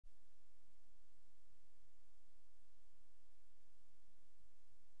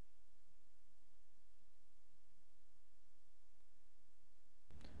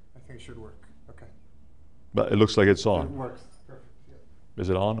should work. Okay. But it looks like it's on. It works. Perfect. Yeah. Is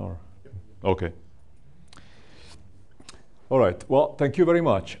it on or? Yep. Okay. All right. Well, thank you very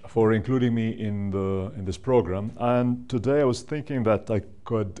much for including me in this program. And today I was thinking that I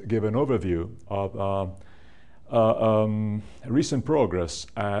could give an overview of recent progress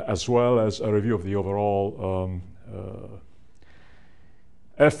as well as a review of the overall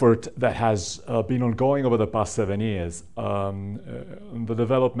effort that has been ongoing over the past 7 years. The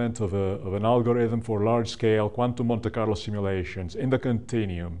development of an algorithm for large-scale quantum Monte Carlo simulations in the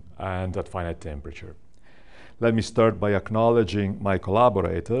continuum and at finite temperature. Let me start by acknowledging my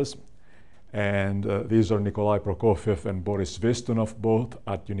collaborators. And these are Nikolai Prokofiev and Boris Vistunov, both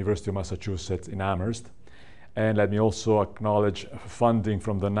at University of Massachusetts in Amherst. And let me also acknowledge funding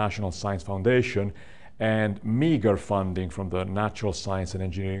from the National Science Foundation and meager funding from the Natural Science and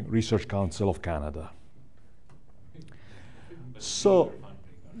Engineering Research Council of Canada. So,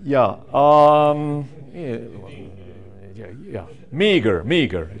 yeah, yeah, meager.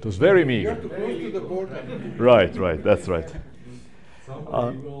 It was very meager. You're too close to the border. Right, that's right.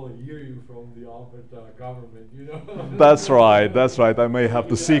 Somebody will hear you from the Alberta government, you know. That's right. I may have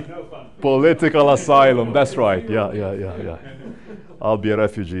to seek political asylum. That's right. Yeah. I'll be a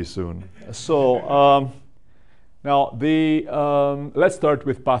refugee soon. So now let's start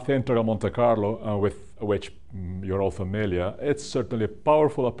with path integral Monte Carlo, with which you're all familiar. It's certainly a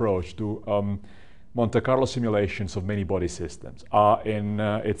powerful approach to Monte Carlo simulations of many body systems. In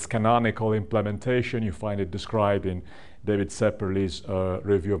its canonical implementation, you find it described in David Sepperly's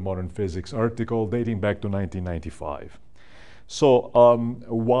Review of Modern Physics article dating back to 1995. So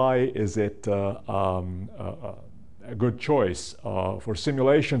why is it a good choice for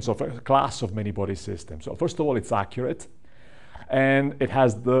simulations of a class of many body systems? So first of all, it's accurate. And it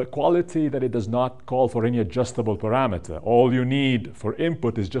has the quality that it does not call for any adjustable parameter. All you need for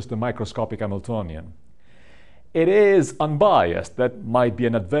input is just a microscopic Hamiltonian. It is unbiased. That might be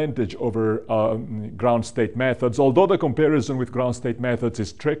an advantage over ground state methods, although the comparison with ground state methods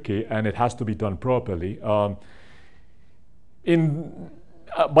is tricky and it has to be done properly.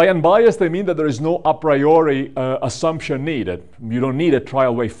 By unbiased, I mean that there is no a priori assumption needed. You don't need a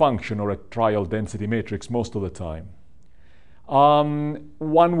trial wave function or a trial density matrix most of the time.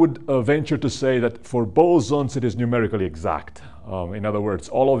 One would venture to say that for bosons it is numerically exact. In other words,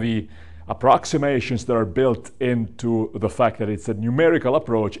 all of the approximations that are built into the fact that it's a numerical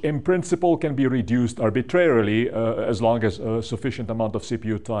approach in principle can be reduced arbitrarily as long as a sufficient amount of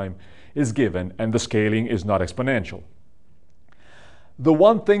CPU time is given and the scaling is not exponential. The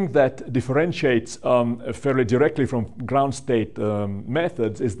one thing that differentiates fairly directly from ground state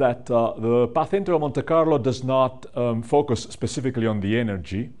methods is that the path integral Monte Carlo does not focus specifically on the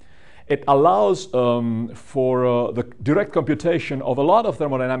energy. It allows for the direct computation of a lot of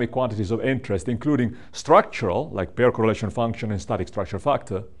thermodynamic quantities of interest, including structural, like pair correlation function and static structure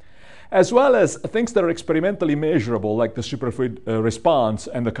factor, as well as things that are experimentally measurable, like the superfluid response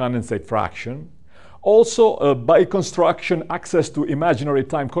and the condensate fraction. Also, by construction, access to imaginary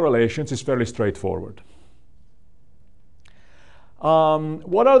time correlations is fairly straightforward.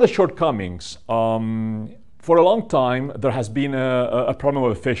 What are the shortcomings? For a long time, there has been a problem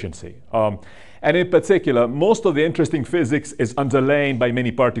of efficiency. And in particular, most of the interesting physics is underlain by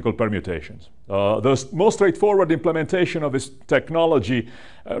many particle permutations. The most straightforward implementation of this technology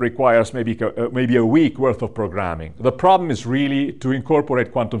requires maybe a week worth of programming. The problem is really to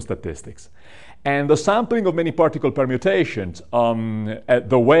incorporate quantum statistics. And the sampling of many particle permutations,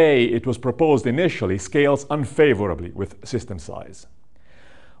 the way it was proposed initially, scales unfavorably with system size.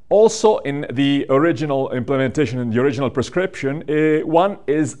 Also, in the original implementation, in the original prescription, one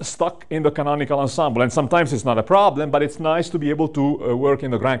is stuck in the canonical ensemble. And sometimes it's not a problem, but it's nice to be able to work in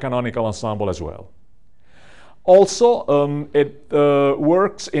the grand canonical ensemble as well. Also, it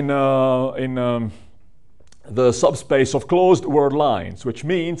works in the subspace of closed word lines, which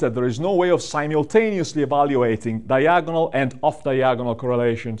means that there is no way of simultaneously evaluating diagonal and off-diagonal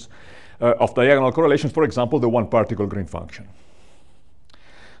correlations. For example, the one-particle green function.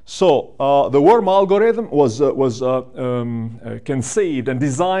 So the worm algorithm was conceived and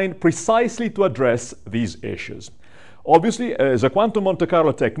designed precisely to address these issues. Obviously, it's a quantum Monte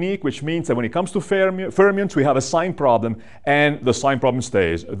Carlo technique, which means that when it comes to fermions, we have a sign problem, and the sign problem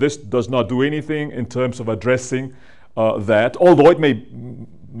stays. This does not do anything in terms of addressing that, although it may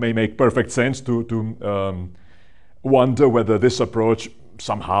make perfect sense to wonder whether this approach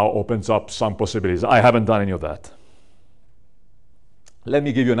somehow opens up some possibilities. I haven't done any of that. Let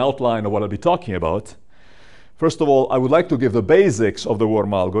me give you an outline of what I'll be talking about. First of all, I would like to give the basics of the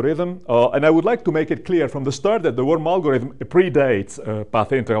worm algorithm, and I would like to make it clear from the start that the worm algorithm predates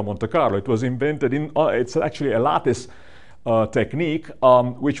path integral Monte Carlo. It was invented in, it's actually a lattice technique,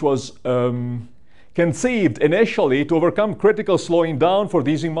 which was conceived initially to overcome critical slowing down for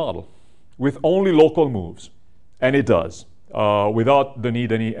the Ising model with only local moves, and it does, without the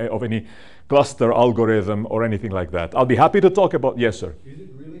need of any cluster algorithm or anything like that. I'll be happy to talk about, yes, sir. Is it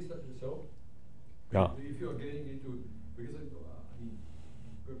really so? Yeah. If you're getting into, because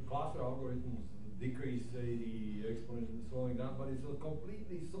cluster algorithms decrease, say, the exponent and slowing down, but it's not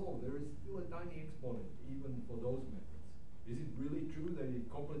completely solved. There is still a tiny exponent, even for those methods. Is it really true that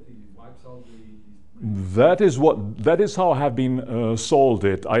it completely wipes out That is how I have been solved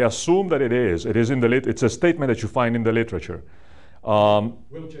it. I assume that it is. It is in the it's a statement that you find in the literature. We'll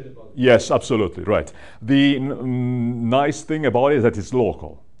check about it. Yes, absolutely, right. The nice thing about it is that it's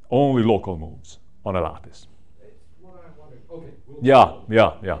local, only local moves on a lattice. That's what I wanted. Okay. Yeah.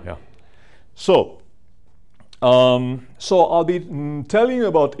 So, I'll be telling you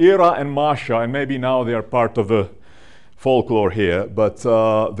about Ira and Masha, and maybe now they are part of the folklore here, but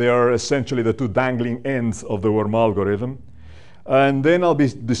they are essentially the two dangling ends of the worm algorithm. And then I'll be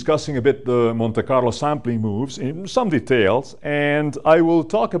discussing a bit the Monte Carlo sampling moves in some details, and I will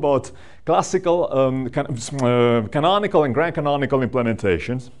talk about classical, canonical and grand canonical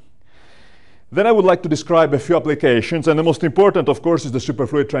implementations. Then I would like to describe a few applications, and the most important, of course, is the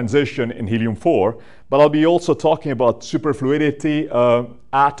superfluid transition in helium-4, but I'll be also talking about superfluidity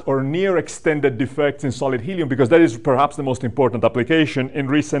at or near extended defects in solid helium, because that is perhaps the most important application in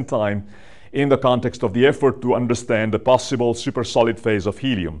recent time in the context of the effort to understand the possible supersolid phase of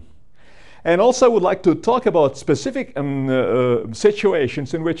helium. And also I would like to talk about specific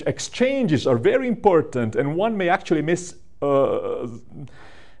situations in which exchanges are very important, and one may actually miss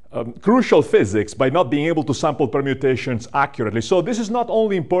crucial physics by not being able to sample permutations accurately. So this is not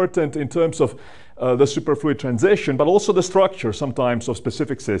only important in terms of the superfluid transition, but also the structure sometimes of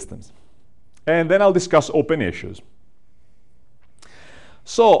specific systems. And then I'll discuss open issues.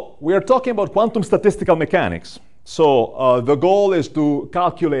 So we are talking about quantum statistical mechanics. So the goal is to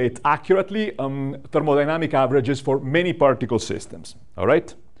calculate accurately thermodynamic averages for many particle systems, all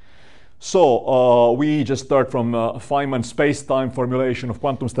right? So we just start from Feynman space-time formulation of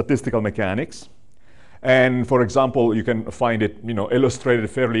quantum statistical mechanics. And for example, you can find it illustrated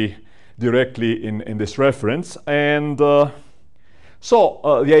fairly directly in this reference. And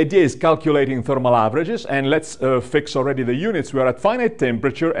so the idea is calculating thermal averages. And let's fix already the units. We are at finite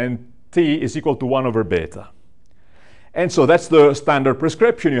temperature, and T is equal to 1 over beta. And so that's the standard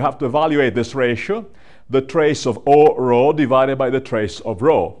prescription. You have to evaluate this ratio, the trace of O rho divided by the trace of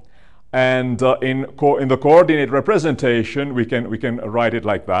rho. And in the coordinate representation, we can write it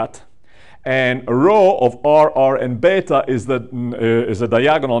like that. And rho of R, R, and beta is a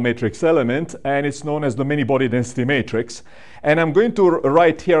diagonal matrix element, and it's known as the many-body density matrix. And I'm going to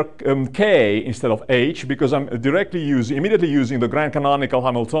write here K instead of H, because I'm immediately using the grand canonical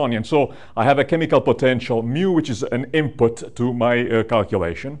Hamiltonian. So I have a chemical potential mu, which is an input to my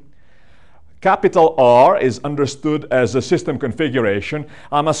calculation. Capital R is understood as a system configuration.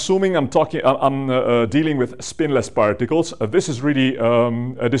 I'm assuming I'm dealing with spinless particles. This is really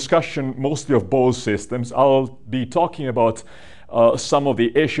a discussion mostly of Bose systems. I'll be talking about some of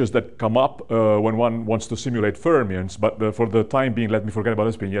the issues that come up when one wants to simulate fermions, but for the time being, let me forget about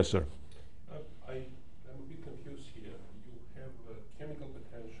the spin. Yes, sir. I'm a bit confused here. You have a chemical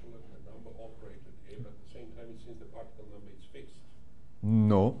potential and a number operated here, but at the same time, it seems the particle number is fixed.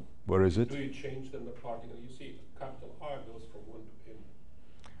 No. Where is it? Do you change then the particle? You see, capital R goes from 1 to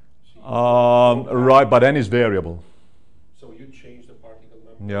n. Right, but n is variable. So you change the particle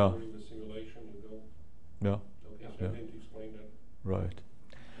number during the simulation, you go. Yeah. Okay, so I didn't explain that. Right.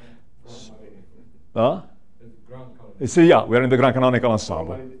 So yeah, we're in the grand canonical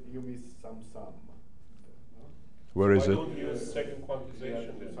ensemble. You miss some sum. Where is Why it? don't you use second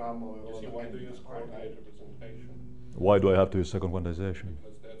quantization then? You see, why do you use coordinate representation? Why do I have to use second quantization?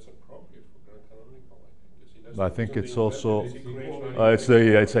 Because that's appropriate for grand canonical, I think. You see, that's I think it's also, it's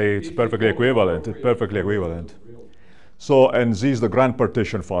it's perfectly equivalent. It's perfectly equivalent. So, and z is the grand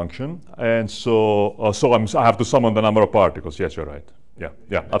partition function, and so I have to summon the number of particles. Yes, you're right. Yeah,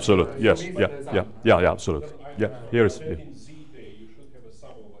 absolutely. Yes, yeah, absolutely. Yeah, here is. Yeah. In Z day, you should have a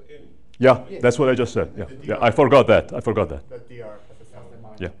sum over n. Yeah, that's what I just said. Yeah, I forgot that. The DR as a sum.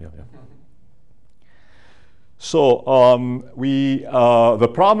 Yeah. So the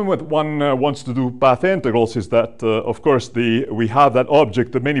problem with one wants to do path integrals is that, of course, we have that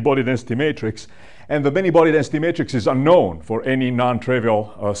object, the many-body density matrix, and the many-body density matrix is unknown for any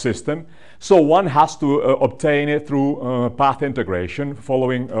non-trivial system. So one has to obtain it through path integration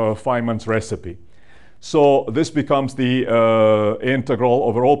following Feynman's recipe. So this becomes the integral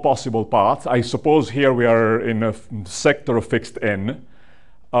over all possible paths. I suppose here we are in a sector of fixed n,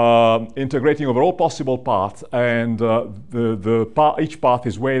 integrating over all possible paths, and each path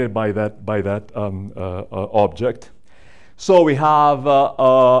is weighted by that object. So we have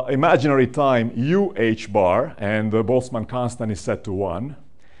imaginary time UH bar, and the Boltzmann constant is set to 1.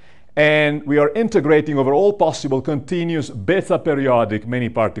 And we are integrating over all possible continuous beta periodic many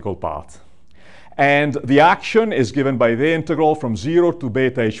particle paths. And the action is given by the integral from 0 to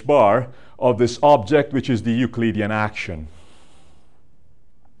beta h bar of this object, which is the Euclidean action.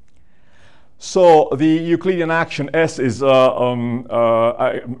 So the Euclidean action S is,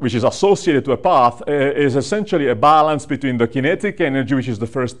 which is associated to a path, is essentially a balance between the kinetic energy, which is the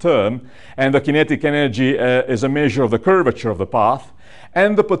first term, and the kinetic energy is a measure of the curvature of the path,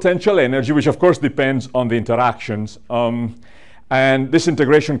 and the potential energy, which of course depends on the interactions. And this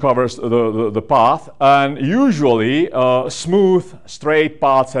integration covers the path. And usually, smooth, straight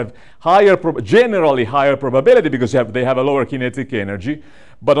paths have generally higher probability because they have a lower kinetic energy.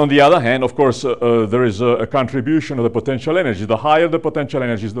 But on the other hand, of course, there is a contribution of the potential energy. The higher the potential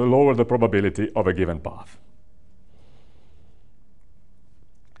energy, the lower the probability of a given path.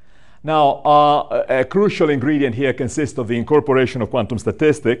 Now, a crucial ingredient here consists of the incorporation of quantum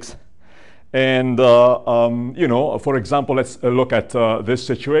statistics. And, you know, for example, let's look at this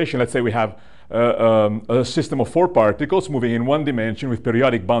situation. Let's say we have a system of 4 particles moving in 1 dimension with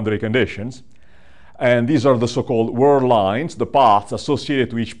periodic boundary conditions. And these are the so-called whirl lines, the paths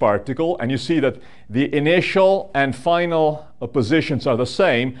associated to each particle. And you see that the initial and final positions are the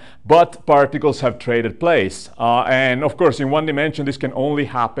same, but particles have traded place. And of course, in 1 dimension, this can only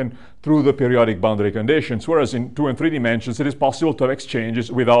happen through the periodic boundary conditions, whereas in 2 and 3 dimensions, it is possible to have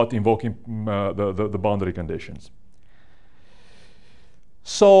exchanges without invoking the boundary conditions.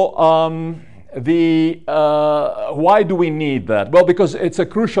 So why do we need that? Well, because it's a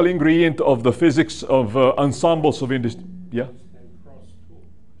crucial ingredient of the physics of ensembles of yeah?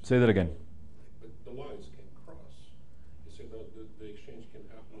 Say that again. But the lines can cross. You said that the exchange can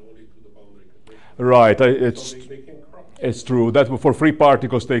happen only to the boundary conditions. Right. So they can cross. It's true that for free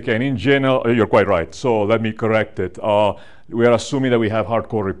particles they can. In general, you're quite right. So let me correct it. We are assuming that we have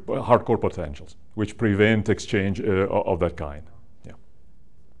hardcore potentials, which prevent exchange of that kind.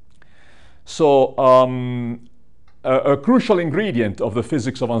 So a crucial ingredient of the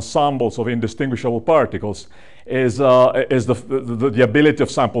physics of ensembles of indistinguishable particles is the ability of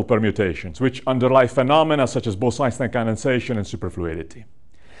sample permutations, which underlie phenomena such as Bose-Einstein condensation and superfluidity.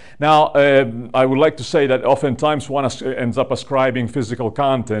 Now, I would like to say that oftentimes one ends up ascribing physical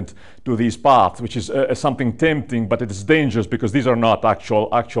content to these paths, which is something tempting, but it is dangerous because these are not actual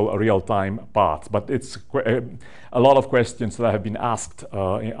real-time paths. But it's a lot of questions that have been asked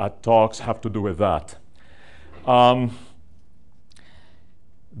at talks have to do with that.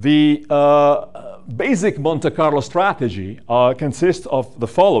 The basic Monte Carlo strategy consists of the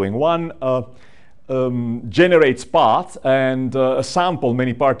following. One generates paths and sample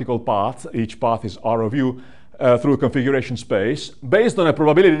many particle paths. Each path is R of u through a configuration space based on a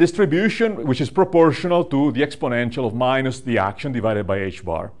probability distribution which is proportional to the exponential of minus the action divided by h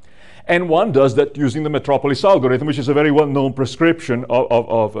bar. And one does that using the Metropolis algorithm, which is a very well-known prescription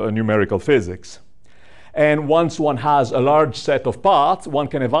of numerical physics. And once one has a large set of paths, one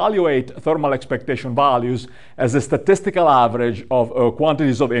can evaluate thermal expectation values as a statistical average of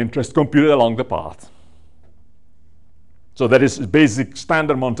quantities of interest computed along the path. So that is basic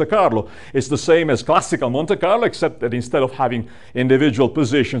standard Monte Carlo. It's the same as classical Monte Carlo, except that instead of having individual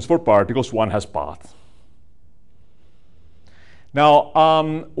positions for particles, one has paths. Now,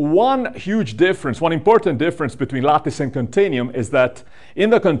 one important difference between lattice and continuum is that in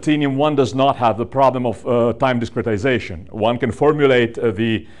the continuum, one does not have the problem of time discretization. One can formulate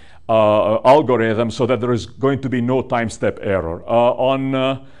the algorithm so that there is going to be no time step error.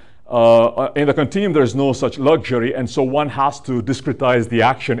 In the continuum, there is no such luxury, and so one has to discretize the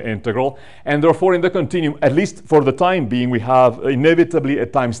action integral. And therefore, in the continuum, at least for the time being, we have inevitably a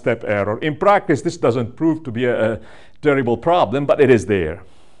time step error. In practice, this doesn't prove to be a terrible problem, but it is there.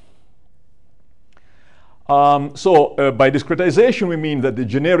 By discretization, we mean that the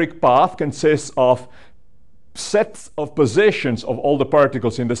generic path consists of sets of positions of all the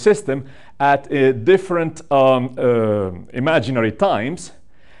particles in the system at different imaginary times.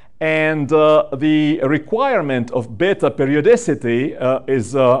 And the requirement of beta periodicity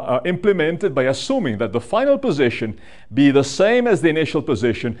is implemented by assuming that the final position be the same as the initial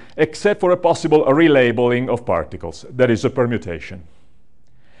position, except for a possible relabeling of particles. That is a permutation.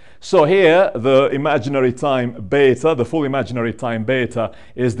 So here, the imaginary time beta, the full imaginary time beta,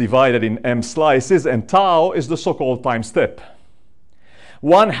 is divided in m slices, and tau is the so-called time step.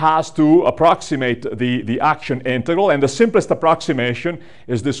 One has to approximate the action integral, and the simplest approximation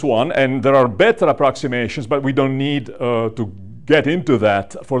is this one, and there are better approximations, but we don't need to get into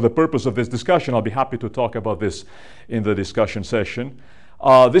that for the purpose of this discussion. I'll be happy to talk about this in the discussion session.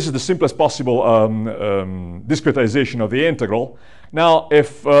 This is the simplest possible discretization of the integral. Now,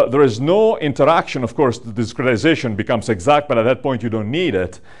 if there is no interaction, of course, the discretization becomes exact, but at that point you don't need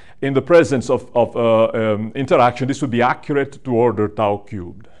it. In the presence of interaction, this would be accurate to order tau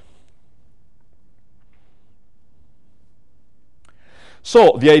cubed.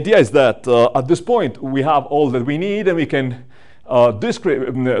 So the idea is that at this point we have all that we need, and we can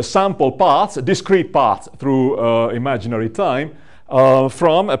sample paths, discrete paths through imaginary time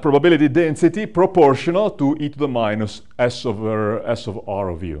from a probability density proportional to e to the minus s over s of r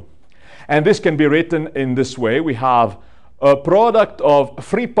of u. And this can be written in this way. We have a product of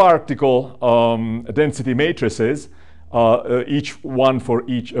free particle density matrices, each one for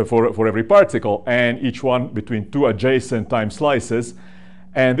every particle, and each one between two adjacent time slices.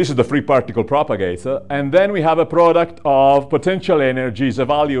 And this is the free particle propagator. And then we have a product of potential energies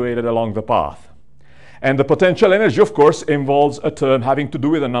evaluated along the path. And the potential energy, of course, involves a term having to do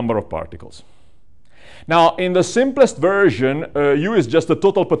with the number of particles. Now, in the simplest version, U is just the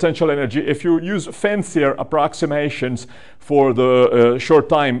total potential energy. If you use fancier approximations for the short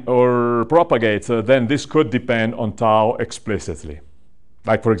time or propagator, then this could depend on tau explicitly.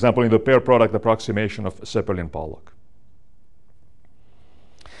 Like, for example, in the pair product approximation of Seppelin-Pollock.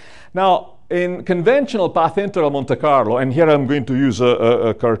 Now, in conventional path integral Monte Carlo, and here I'm going to use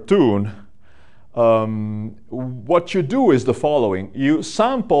a cartoon, what you do is the following. You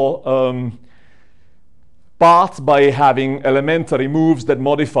sample paths by having elementary moves that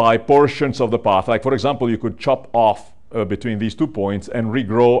modify portions of the path. Like, for example, you could chop off between these 2 points and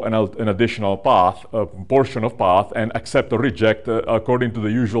regrow an additional path, a portion of path, and accept or reject according to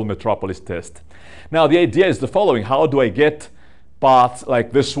the usual metropolis test. Now, the idea is the following. How do I get paths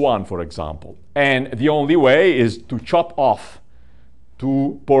like this one, for example? And the only way is to chop off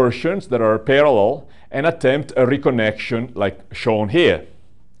 2 portions that are parallel and attempt a reconnection like shown here.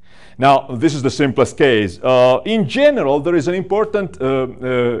 Now, this is the simplest case. In general, there is an important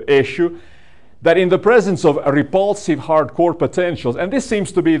issue that in the presence of repulsive hardcore potentials, and this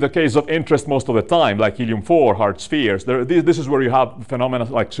seems to be the case of interest most of the time, like helium-4 hard spheres, this is where you have phenomena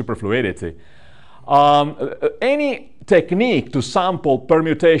like superfluidity. Any technique to sample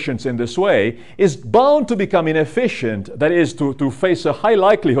permutations in this way is bound to become inefficient, that is, to face a high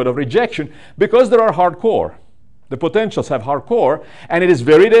likelihood of rejection, because there are hardcore. The potentials have hardcore, and it is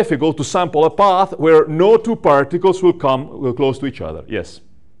very difficult to sample a path where no 2 particles will close to each other. Yes?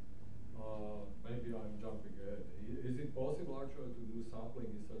 Maybe I'm jumping ahead. Is it possible actually to do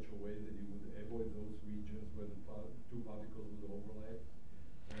sampling in such a way that you would avoid those regions where the 2 particles would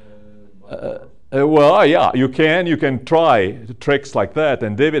overlap? Well, yeah, you can try tricks like that,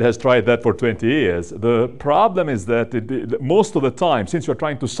 and David has tried that for 20 years. The problem is that most of the time, since you're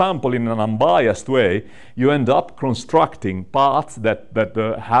trying to sample in an unbiased way, you end up constructing paths that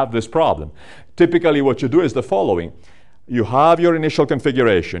have this problem. Typically, what you do is the following. You have your initial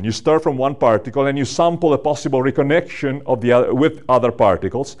configuration. You start from 1 particle, and you sample a possible reconnection of with other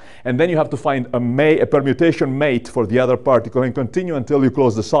particles, and then you have to find a permutation mate for the other particle and continue until you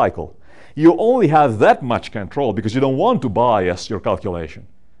close the cycle. You only have that much control because you don't want to bias your calculation.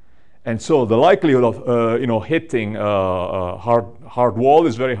 And so the likelihood of hitting a hard wall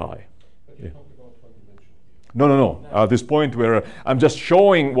is very high. But you talked about 1 dimension. No. At this point where I'm just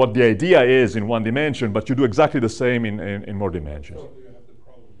showing what the idea is in 1 dimension, but you do exactly the same in more dimensions. So you have the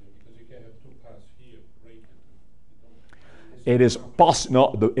problem because you can have 2 paths here rated.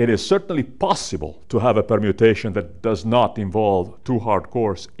 It is certainly possible to have a permutation that does not involve 2 hard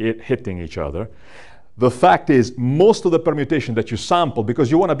cores hitting each other. The fact is, most of the permutation that you sample,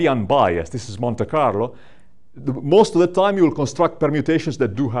 because you want to be unbiased, this is Monte Carlo, most of the time you will construct permutations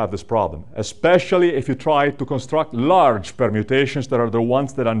that do have this problem, especially if you try to construct large permutations that are the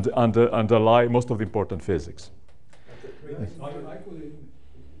ones that underlie most of the important physics. I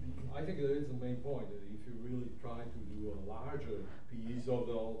think that is the main point, that if you really try to do a larger piece of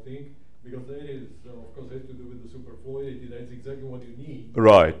the whole thing, because that is, of course, has to do with the superfluidity, that's exactly what you need.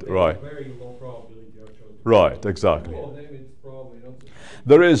 Right. Very low probability actually Right, exactly. Two of them, it's probably not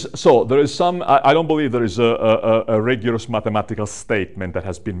sufficient. There is some, I don't believe there is a rigorous mathematical statement that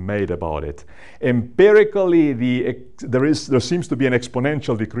has been made about it. Empirically, there seems to be an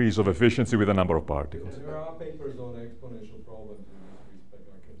exponential decrease of efficiency with the number of particles. There are papers on exponential problems in this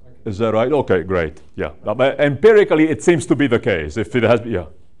respect. I can Is that right? Okay, great. Yeah. But empirically, it seems to be the case. If it has, yeah. It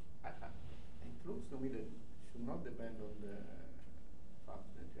looks to me that it should not depend on the fact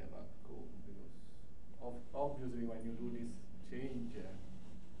that you have a code, because obviously when you do this change, you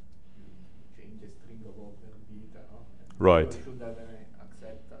change the string of order beta, no? And Right. so you should have an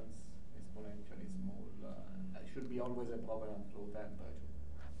acceptance exponentially small. It should be always a problem at low temperature.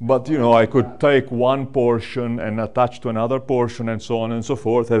 But you know, I could take one portion and attach to another portion and so on and so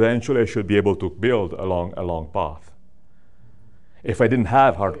forth. Eventually, I should be able to build along a long path. If I didn't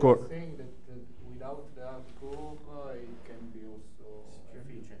have So hardcore. you're saying that without the hardcore, it can be also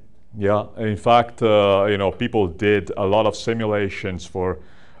efficient. Yeah, in fact, you know, people did a lot of simulations for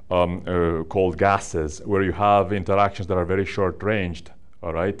cold gases where you have interactions that are very short-ranged,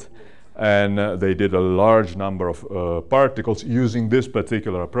 all right? And they did a large number of particles using this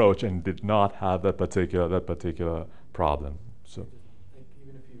particular approach and did not have that particular problem. So. Like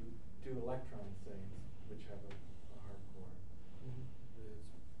even if you do electron things, which have a hard core, it's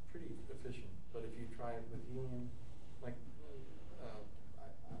pretty efficient. But if you try it with helium, like, I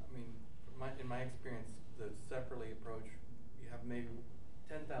mean, in my experience, the separately approach, you have maybe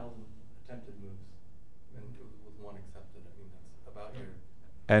 10,000 attempted moves, and with one accepted. I mean, that's about your.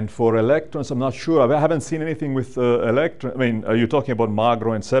 And for electrons, I'm not sure. I haven't seen anything with electrons. I mean, are you talking about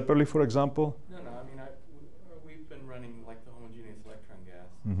Magro and separately, for example? No, I mean, we've been running like the homogeneous electron gas,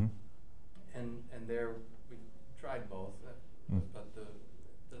 Mm-hmm. and there we tried both, but the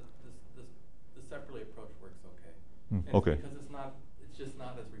separately approach works okay. And it's Okay. because it's just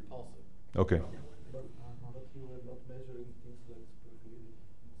not as repulsive. Okay. But you were not measuring things like superfluidity.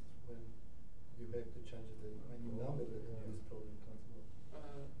 It's when you have to change when you number that this problem comes up.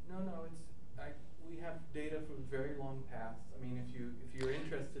 No, we have data from very long paths. I mean, if you're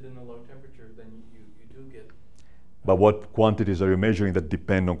interested in the low temperature, then you do get. But what quantities are you measuring that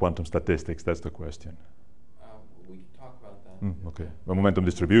depend on quantum statistics? That's the question. We can talk about that. Okay. The momentum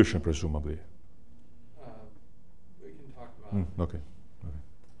distribution, presumably. We can talk about. Okay.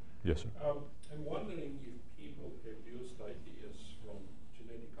 Yes, sir. I'm wondering if people have used ideas from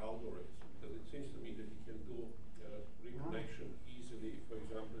genetic algorithms, because it seems to me that you can do reconnection easily, for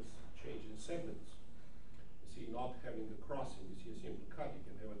example, changing segments. You see, not having the crossing, you see a simple cut, you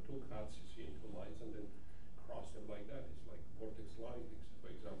can have two cuts, you see in two lines, and then cross them like that. It's like vortex lines,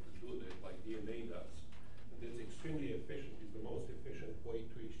 for example, do that like DNA does. And that's extremely efficient. It's the most efficient way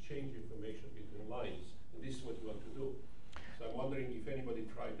to exchange information between lines. And this is what you want to do. So I'm wondering if anybody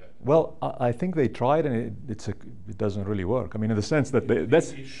tried that. Well, I think they tried, and it doesn't really work. I mean, in the sense that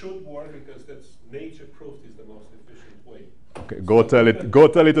It should work because that's nature proved is the most efficient way. Okay, go tell it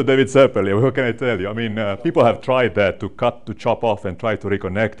to David Zeppeli. What can I tell you? I mean, people have tried that to chop off and try to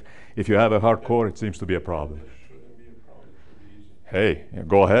reconnect. If you have a hard core, it seems to be a problem. There shouldn't be a problem. It should be easy. Hey,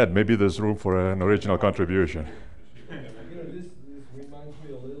 go ahead. Maybe there's room for an original contribution. You know, this reminds me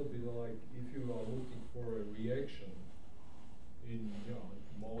a little bit of like if you are looking for a reaction in, you know,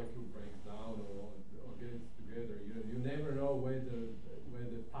 molecule breaks down or gets together. You never know where the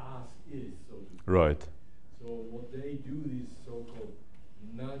path is, so to speak. Right. So what they do is so-called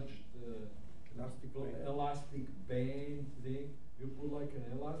nudged elastic band thing. You put like an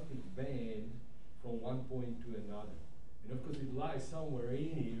elastic band from one point to another. And of course it lies somewhere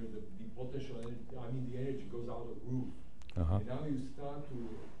in here, the potential energy, the energy goes out of roof. Uh-huh. And now you start to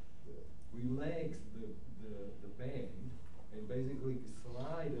relax the band and basically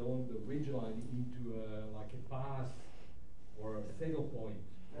slide along the ridgeline into like a path or a saddle point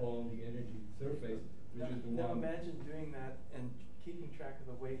on the energy surface, which is the Now one. imagine doing that and keeping track of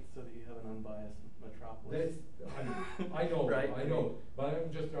the weight so that you have an unbiased metropolis. I know, Right? I know, but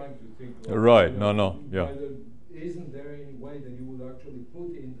I'm just trying to think. Right, no, yeah. Isn't there any way that you would actually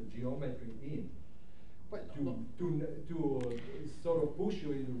put in the geometry in to sort of push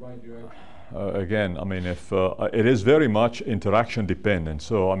you in the right direction? Again, I mean, if it is very much interaction dependent.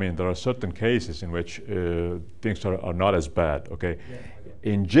 So, I mean, there are certain cases in which things are not as bad. Okay. Yeah,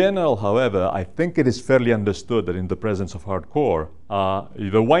 In general, however, I think it is fairly understood that in the presence of hardcore,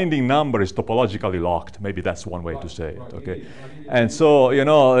 the winding number is topologically locked. Maybe that's one way to say it. Okay. And so, you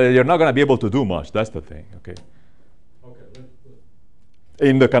know, you're not going to be able to do much. That's the thing. Okay. Okay.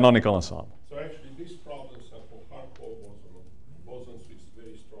 In the canonical ensemble. So actually these problems are for hardcore bosons with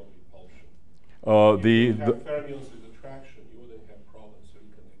very strong repulsion. If you have fermions with attraction, you wouldn't have problems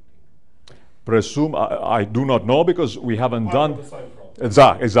reconnecting. presume, I do not know because we haven't Part done. of the same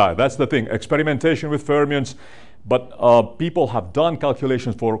problem. Exactly. That's the thing. Experimentation with fermions, but people have done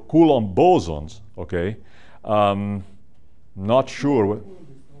calculations for Coulomb bosons. Okay, not sure.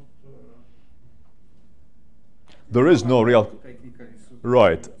 There is no real.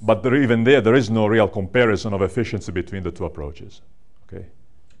 Right, but even there is no real comparison of efficiency between the two approaches. Okay.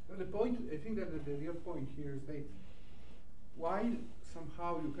 Well, the point, I think that the real point here is that while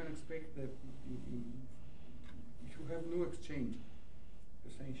somehow you can expect that if you have no exchange,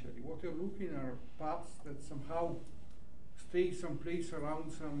 essentially, what you're looking are paths that somehow stay someplace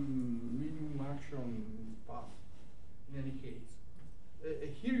around some minimum action path, in any case.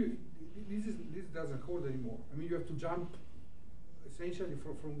 Here, this doesn't hold anymore. I mean, you have to jump essentially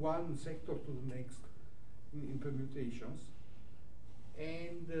from one sector to the next in permutations.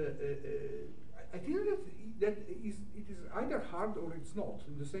 And I think that it is either hard or it's not,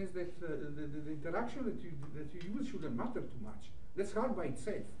 in the sense that the interaction that you use shouldn't matter too much. That's hard by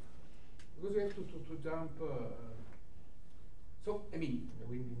itself, because you have to jump. So I mean,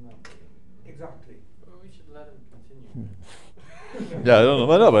 exactly. Well, we should let him continue. Yeah, I don't know,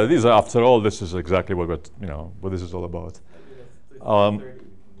 but no, but these are, after all, this is exactly what what this is all about.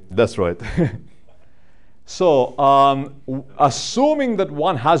 That's right. So, assuming that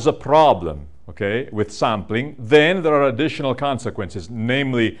one has a problem, okay, with sampling, then there are additional consequences.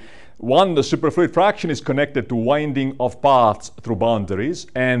 Namely, one, the superfluid fraction is connected to winding of paths through boundaries,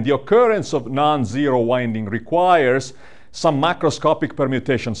 and the occurrence of non-zero winding requires some macroscopic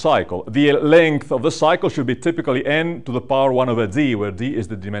permutation cycle. The length of the cycle should be typically n to the power 1 over d, where d is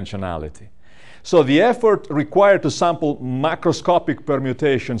the dimensionality. So the effort required to sample macroscopic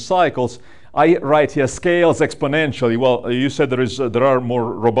permutation cycles, I write here scales exponentially. Well, you said there are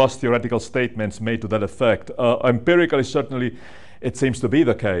more robust theoretical statements made to that effect. Empirically, certainly, it seems to be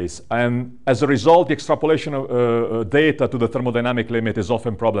the case. And as a result, the extrapolation of data to the thermodynamic limit is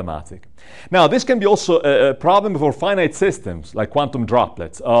often problematic. Now, this can be also a problem for finite systems, like quantum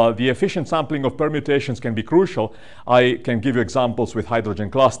droplets. The efficient sampling of permutations can be crucial. I can give you examples with hydrogen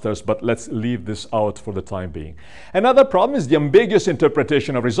clusters, but let's leave this out for the time being. Another problem is the ambiguous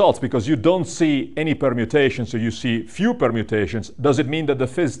interpretation of results, because you don't see any permutations, so you see few permutations. Does it mean that the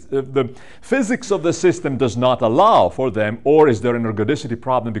physics of the system does not allow for them, or is there an ergodicity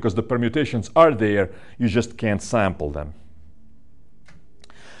problem because the permutations are there, you just can't sample them?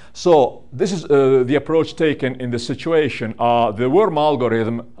 So this is the approach taken in this situation. The worm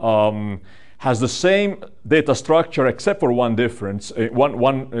algorithm has the same data structure except for one difference,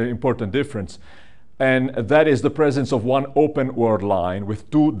 one important difference, and that is the presence of one open word line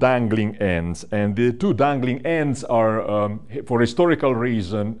with two dangling ends. And the two dangling ends are, for historical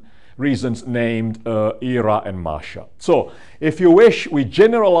reasons, named Ira and Masha. So if you wish, we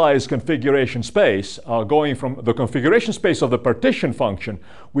generalize configuration space, going from the configuration space of the partition function,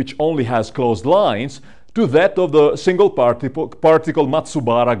 which only has closed lines, to that of the single particle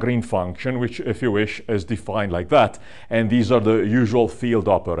Matsubara green function, which, if you wish, is defined like that. And these are the usual field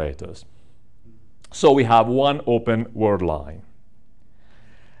operators. So we have one open word line.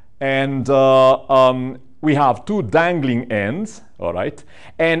 And we have two dangling ends, all right?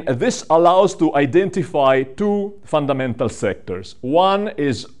 And this allows to identify two fundamental sectors. One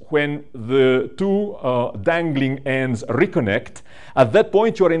is when the two dangling ends reconnect. At that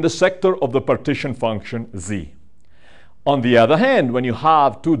point, you are in the sector of the partition function z. On the other hand, when you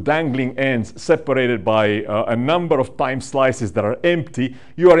have two dangling ends separated by a number of time slices that are empty,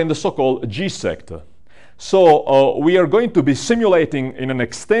 you are in the so-called G sector. So we are going to be simulating in an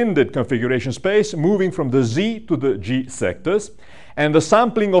extended configuration space, moving from the Z to the G sectors. And the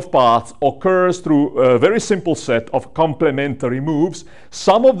sampling of paths occurs through a very simple set of complementary moves.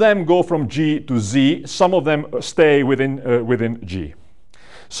 Some of them go from G to Z, some of them stay within G.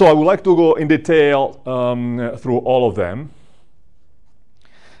 So I would like to go in detail through all of them.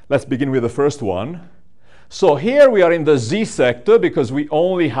 Let's begin with the first one. So here we are in the Z sector because we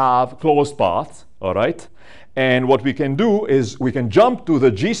only have closed paths, all right? And what we can do is we can jump to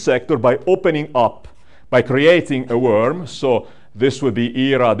the G sector by opening up, by creating a worm. So this would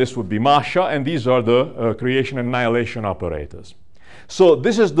be Ira, this would be Masha, and these are the creation and annihilation operators. So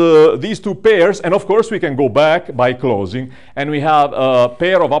this is these two pairs, and of course we can go back by closing, and we have a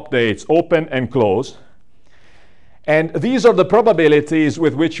pair of updates, open and close. And these are the probabilities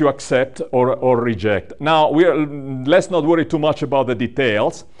with which you accept or reject. Now, let's not worry too much about the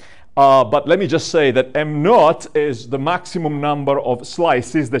details, but let me just say that M0 is the maximum number of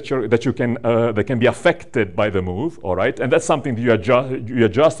slices that can be affected by the move, all right? And that's something that you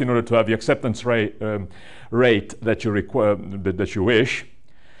adjust in order to have the acceptance rate that you wish.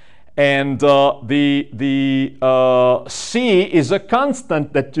 And the C is a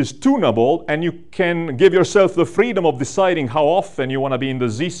constant that is tunable, and you can give yourself the freedom of deciding how often you want to be in the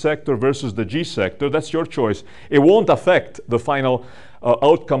Z sector versus the G sector. That's your choice. It won't affect the final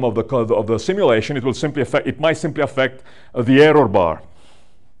outcome of the simulation. It will simply affect. It might simply affect the error bar.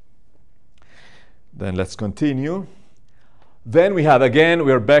 Then let's continue. Then we have, again,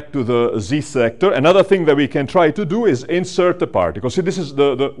 we're back to the Z sector. Another thing that we can try to do is insert a particle. See, this is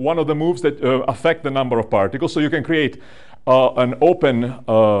one of the moves that affect the number of particles. So you can create an open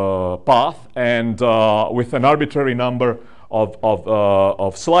path and with an arbitrary number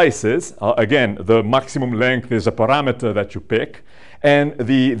of slices. Again, the maximum length is a parameter that you pick. And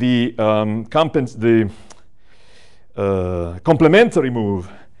the complementary move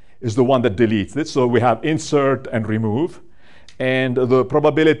is the one that deletes it. So we have insert and remove. And the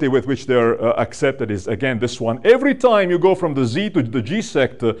probability with which they're accepted is, again, this one. Every time you go from the Z to the G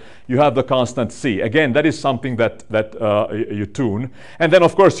sector, you have the constant C. Again, that is something that you tune. And then,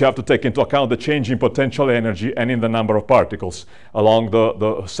 of course, you have to take into account the change in potential energy and in the number of particles along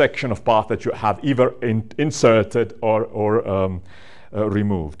the section of path that you have either inserted or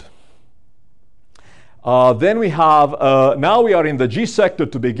removed. Then we have, now we are in the G sector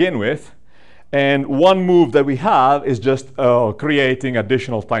to begin with. And one move that we have is just creating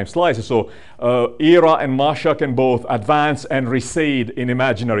additional time slices. So Ira and Masha can both advance and recede in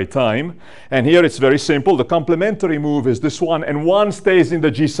imaginary time. And here it's very simple. The complementary move is this one, and one stays in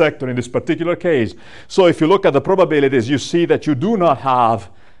the G sector in this particular case. So if you look at the probabilities, you see that you do not have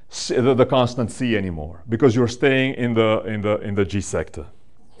the constant C anymore because you're staying in the G sector.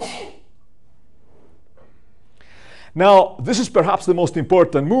 Now, this is perhaps the most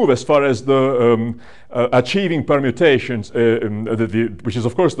important move as far as the achieving permutations, which is,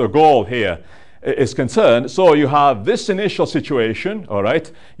 of course, the goal here, is concerned. So you have this initial situation, all right?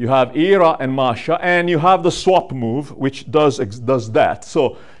 You have Ira and Masha, and you have the swap move, which does that.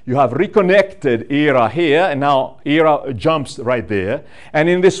 So you have reconnected Ira here, and now Ira jumps right there. And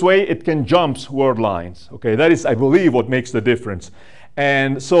in this way, it can jump word lines. Okay, that is, I believe, what makes the difference.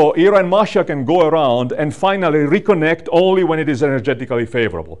 And so Ira and Masha can go around and finally reconnect only when it is energetically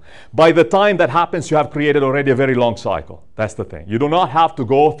favorable. By the time that happens, you have created already a very long cycle. That's the thing. You do not have to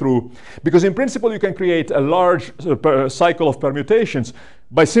go through, because in principle you can create a large cycle of permutations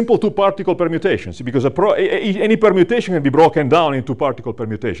by simple two-particle permutations, because any permutation can be broken down into particle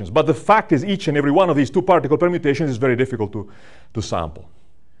permutations. But the fact is each and every one of these two-particle permutations is very difficult to sample.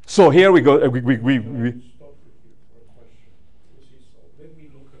 So here we go.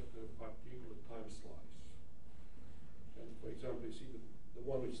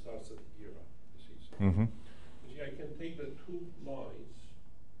 Mm-hmm. You see, I can take the two lines.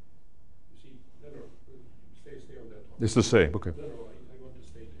 You see, stay on that one. It's the same, okay. No, I want to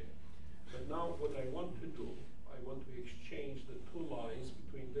stay there. But now, what I want to do, I want to exchange the two lines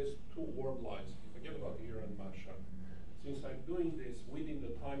between these two word lines. Forget about Ira and Masha. Since I'm doing this within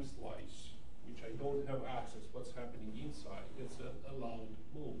the time slice, which I don't have access what's happening inside, it's an allowed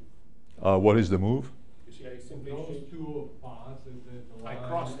move. What is the move? You see, I simply those two paths. I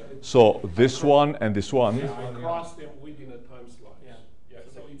cross them. So this one and this one. Yeah, I cross them within a time slice. Yeah,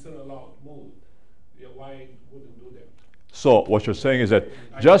 so it's an allowed move. Yeah, why wouldn't do that? So what you're saying is that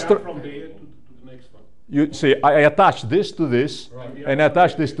I just jump from there to the next one. you see, I attach this to this, Right. and I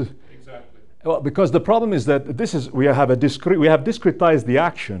attach this to. Exactly. Well, because the problem is that we have discretized the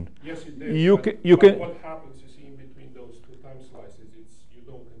action. Yes, it is. You but can what happens, you see, in between those two time slices, you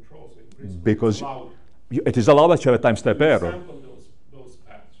don't control. So in principle, because it's allowed. it is allowed that you have a time step You error. sample those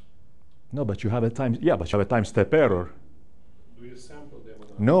paths. No, but you have a time. Yeah, but you have a time step error. Do you sample them or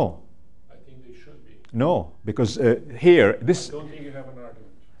not? No, I think they should be. no, because here this. I don't think you have an argument.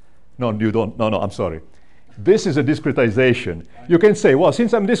 No, you don't. No, I'm sorry. This is a discretization. You can say, well,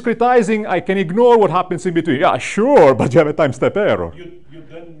 since I'm discretizing, I can ignore what happens in between. Yeah, sure, but you have a time step error. You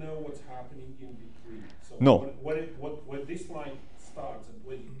don't know what's happening in between. So No. when this line starts and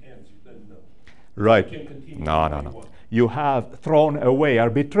when it ends, you don't know. Right. You can continue No. if you want. You have thrown away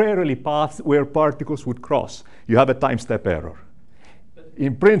arbitrarily paths where particles would cross. You have a time step error.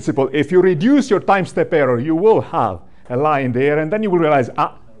 In principle, if you reduce your time step error, you will have a line there, and then you will realize,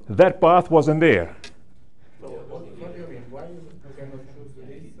 that path wasn't there. What do you mean? Why you cannot choose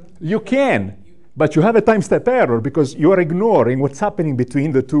this? You can, but you have a time step error because you are ignoring what's happening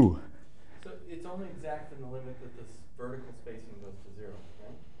between the two. So it's only exact in the limit that this vertical spacing goes to 0,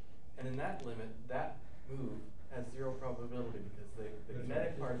 right? And in that limit, that move has 0 probability because the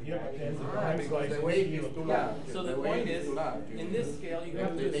kinetic part of the Yeah, but action is there's a large. Because the weight is too Yeah, large. so The the weight point is is, too large. in this scale, you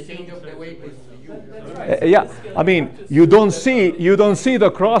have to The assume change of the weight is huge. That's right. So Yeah, in this scale, I mean, have to you assume don't that see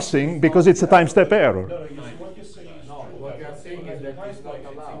the crossing because it's a time step error. No, you see, what you're saying is No, true, what but you are saying as is the that time it's not flight,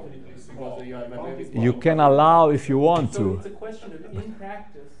 it's allowed. infinitely Because small. you have a very You can allow if you want So to. it's a question of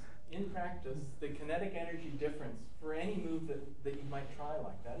in practice, the kinetic energy difference for any move that you might try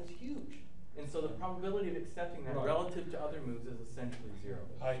like that is huge. And so the probability of accepting that Right. relative to other moves is essentially zero.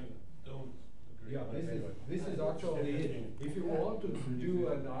 I don't agree. Yeah, but anyway. this is actually it. If you want to do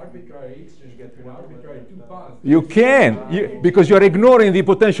an arbitrary exchange between arbitrary two paths. You can, because you're ignoring the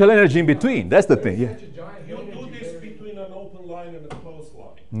potential energy in between. That's the thing. Yeah. Such a giant You do energy this barrier. between an open line and a closed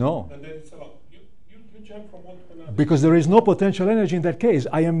line. No. And then it's allowed. You jump from one to another. Because there is no potential energy in that case.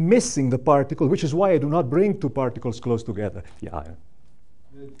 I am missing the particle, which is why I do not bring two particles close together. Yeah.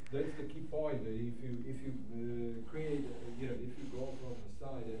 That's the key point. That if you create, if you go from the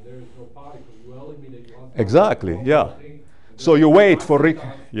side and there is no particle, you eliminate one. particle Exactly, from yeah. the thing, and So then you the wait for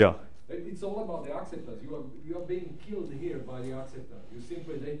acceptance- yeah. It's all about the acceptance. You are being killed here by the acceptance. You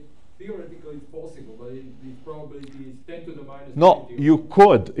simply theoretically it's possible, but the probability is 10 to the minus. No, 20. you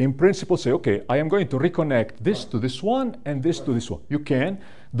could, in principle, say, okay, I am going to reconnect this to this one and this to this one. You can.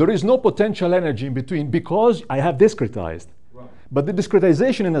 There is no potential energy in between because I have discretized. Right. But the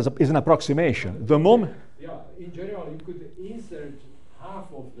discretization is an approximation. The moment. Yeah, in general, you could insert half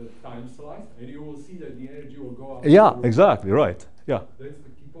of the time slice, and you will see that the energy will go up. Yeah, exactly, right. Yeah. That's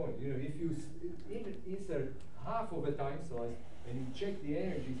the key point. If you insert half of a time slice and you check the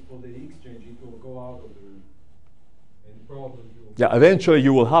energies for the exchange, it will go out of the room. And probably you will. Yeah, eventually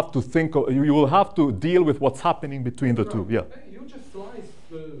you will have to think of, you will have to deal with what's happening between the two. Right. Yeah. Hey, you just slice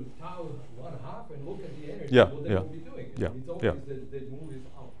the tau one half and look at the energy. Yeah, what they yeah, will be doing. yeah, It's yeah. obvious that the move is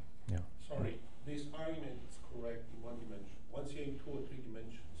out. Yeah. Sorry, this argument is correct in one dimension. Once you're in 2 or 3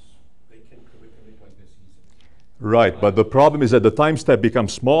 dimensions, they can reconnect like this easily. Right, but the problem is that the time step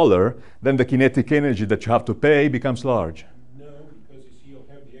becomes smaller, then the kinetic energy that you have to pay becomes large. No, because you see, you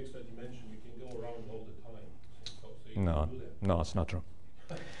have the extra dimension, you can go around all the time. So you No, can do that. no, it's not true.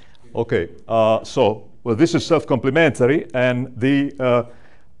 Okay, well, this is self-complementary, and the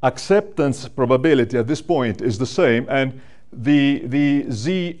acceptance probability at this point is the same, and the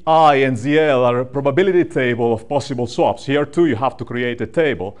Zi and Zl are a probability table of possible swaps. Here too, you have to create a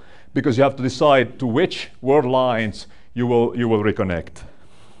table because you have to decide to which word lines you will reconnect.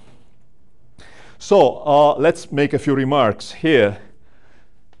 So let's make a few remarks here.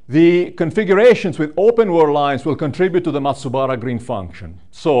 The configurations with open word lines will contribute to the Matsubara green function.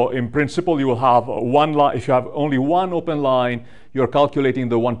 So in principle, you will have one line. If you have only one open line, you're calculating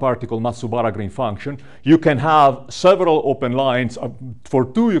the one particle Matsubara green function. You can have several open lines. For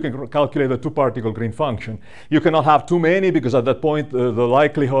two, you can calculate the two particle green function. You cannot have too many because at that point, the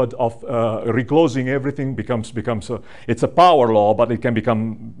likelihood of reclosing everything becomes it's a power law, but it can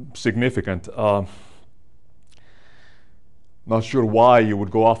become significant. Not sure why you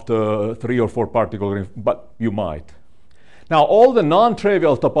would go after 3 or 4 particle, but you might. Now, all the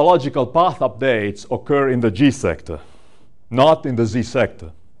non-trivial topological path updates occur in the G sector, not in the Z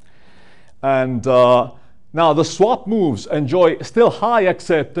sector. And now the swap moves enjoy still high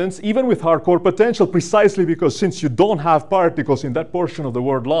acceptance, even with hardcore potential, precisely because since you don't have particles in that portion of the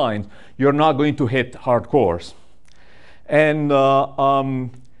word line, you're not going to hit hardcores. And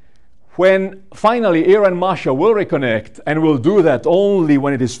when finally Ira and Masha will reconnect, and will do that only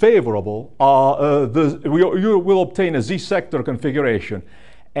when it is favorable, you will obtain a Z-sector configuration.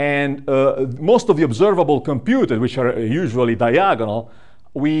 And most of the observable computed, which are usually diagonal,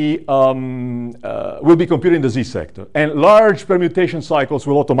 we will be computed in the Z-sector. And large permutation cycles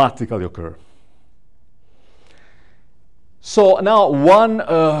will automatically occur. So now one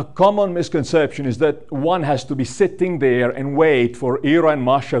common misconception is that one has to be sitting there and wait for Ira and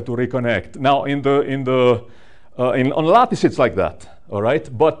Masha to reconnect. Now on lattice it's like that, all right?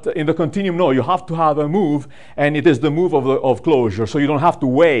 But in the continuum, no, you have to have a move, and it is the move of closure. So you don't have to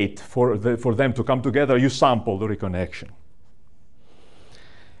wait for them to come together. You sample the reconnection.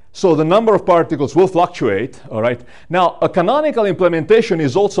 So the number of particles will fluctuate, all right? Now, a canonical implementation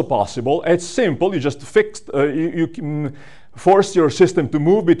is also possible. It's simple. You just you can force your system to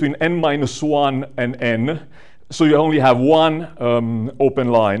move between n-1 and n. So you only have one open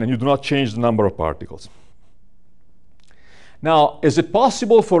line, and you do not change the number of particles. Now, is it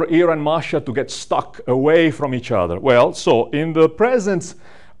possible for Ira and Masha to get stuck away from each other? Well, so in the presence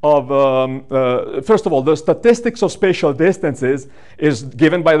of, first of all, the statistics of spatial distances is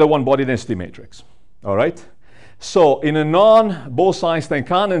given by the one-body density matrix, all right? So in a non-Bose-Einstein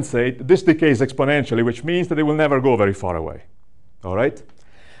condensate, this decays exponentially, which means that it will never go very far away. all right?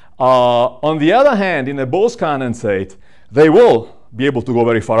 On the other hand, in a Bose condensate, they will be able to go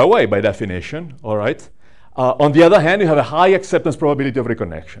very far away by definition, all right? On the other hand, you have a high acceptance probability of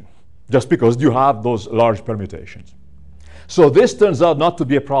reconnection, just because you have those large permutations. So this turns out not to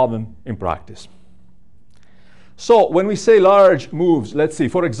be a problem in practice. So when we say large moves, let's see,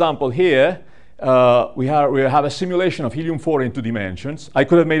 for example, here, we have a simulation of helium-4 in 2 dimensions. I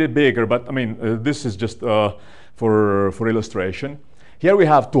could have made it bigger, but I mean, this is just for illustration. Here we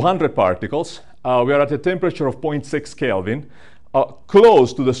have 200 particles. We are at a temperature of 0.6 Kelvin,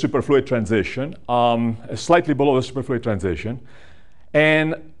 close to the superfluid transition, slightly below the superfluid transition.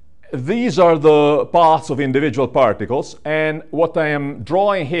 And these are the paths of individual particles. And what I am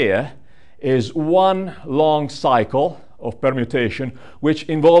drawing here is one long cycle of permutation, which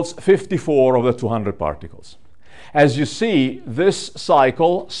involves 54 of the 200 particles. As you see, this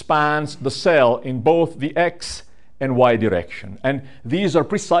cycle spans the cell in both the X and Y direction. And these are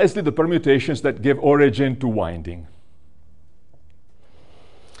precisely the permutations that give origin to winding.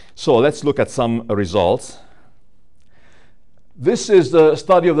 So let's look at some results. This is the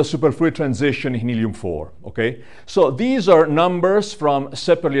study of the superfluid transition in helium-4, okay? So these are numbers from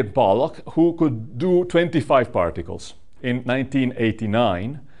Sepperli and Pollock, who could do 25 particles in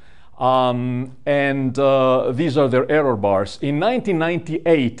 1989. These are their error bars. In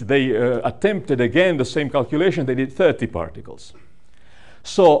 1998, they attempted again the same calculation. They did 30 particles.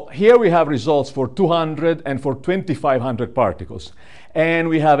 So here we have results for 200 and for 2,500 particles. And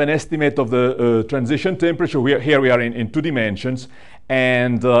we have an estimate of the transition temperature. Here we are in 2 dimensions.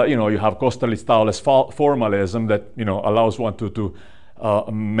 And you have Kosterlitz-Thouless formalism that allows one to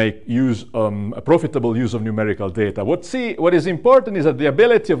make a profitable use of numerical data. What is important is that the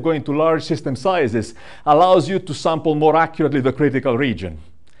ability of going to large system sizes allows you to sample more accurately the critical region.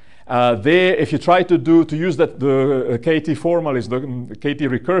 If you try to use the KT formalism, the KT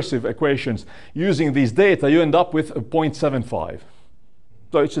recursive equations using these data, you end up with 0.75.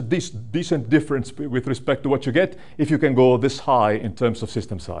 So it's a decent difference with respect to what you get if you can go this high in terms of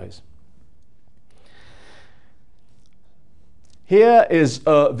system size. Here is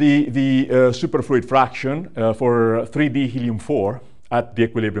the superfluid fraction for 3D helium-4 at the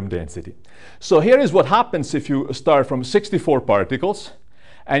equilibrium density. So here is what happens if you start from 64 particles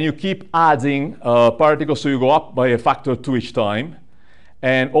and you keep adding particles, so you go up by a factor of 2 each time,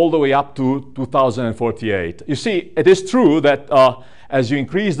 and all the way up to 2048. You see, it is true that as you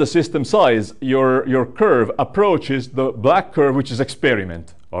increase the system size, your curve approaches the black curve, which is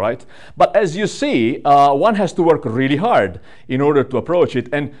experiment, all right? But as you see, one has to work really hard in order to approach it,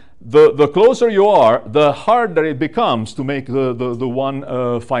 and the closer you are, the harder it becomes to make the one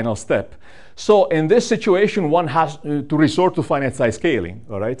final step. So in this situation, one has to resort to finite size scaling,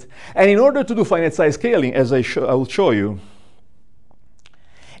 all right? And in order to do finite size scaling, as I will show you,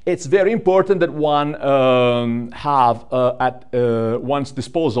 it's very important that one have at one's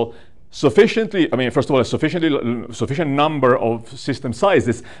disposal sufficiently, first of all, a sufficient number of system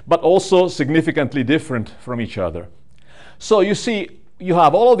sizes, but also significantly different from each other. So you see, you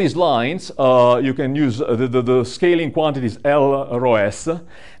have all of these lines. You can use the scaling quantities L rho S.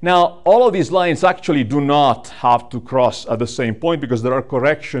 Now, all of these lines actually do not have to cross at the same point because there are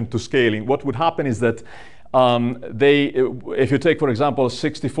corrections to scaling. What would happen is that if you take, for example,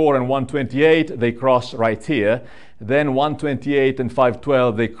 64 and 128, they cross right here. Then 128 and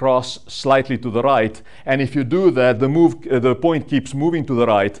 512, they cross slightly to the right. And if you do that, the point keeps moving to the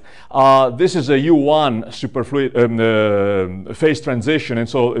right. This is a U1 superfluid phase transition, and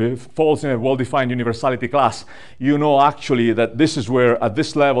so it falls in a well-defined universality class. You know actually that this is where, at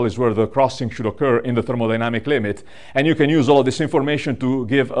this level, is where the crossing should occur in the thermodynamic limit. And you can use all of this information to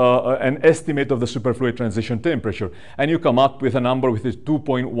give an estimate of the superfluid transition temperature. And you come up with a number which is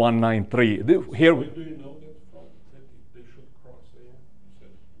 2.193. Here,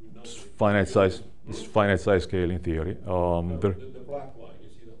 finite size scaling theory. The black line, you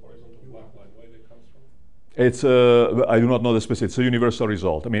see the horizontal black line, where it comes from? It's I do not know the specific. It's a universal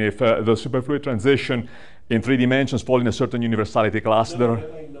result. If the superfluid transition in 3 dimensions fall in a certain universality class, No,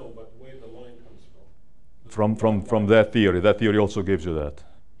 that I know, but where the line comes from? From that theory. That theory also gives you that.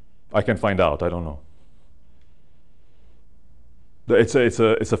 I can find out. I don't know. It's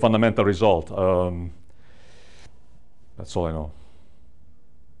a fundamental result. That's all I know.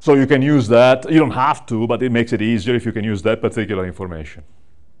 So you can use that. You don't have to, but it makes it easier if you can use that particular information.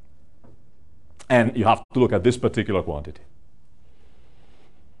 And you have to look at this particular quantity.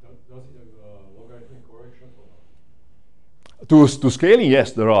 Does it have logarithmic corrections or not? To scaling,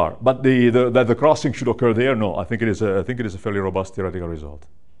 yes, there are. But that the crossing should occur there, no. I think it is a fairly robust theoretical result.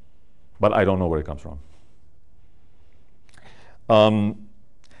 But I don't know where it comes from.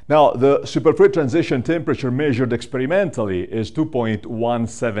 Now, the superfluid transition temperature measured experimentally is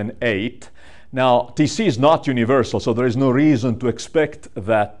 2.178. Now, Tc is not universal, so there is no reason to expect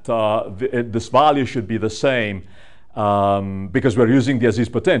that this value should be the same because we're using the Aziz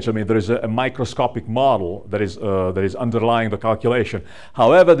potential. I mean, there is a microscopic model that is underlying the calculation.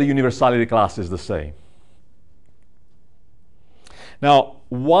 However, the universality class is the same. Now,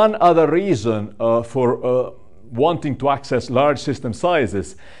 one other reason for wanting to access large system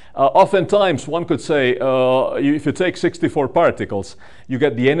sizes, oftentimes one could say, if you take 64 particles, you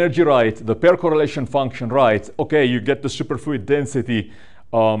get the energy right, the pair correlation function right, okay, you get the superfluid density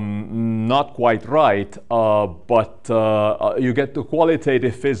not quite right, but you get the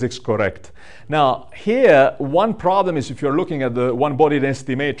qualitative physics correct. Now, here, one problem is if you're looking at the one-body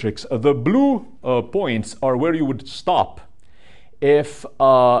density matrix, the blue points are where you would stop if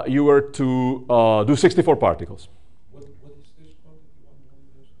you were to do 64 particles. What is this one?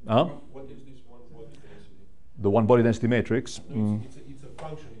 What is this one-body density? The one-body density matrix. It's a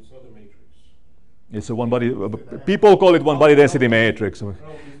function, it's not a matrix. It's a one-body, people call it one-body density matrix.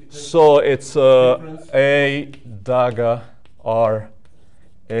 So it's A, daga, R,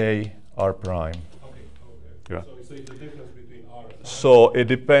 A, R prime. Okay. Yeah. So it's the difference between R and R. So it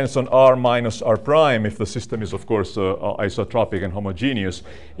depends on R minus R prime if the system is, of course, isotropic and homogeneous.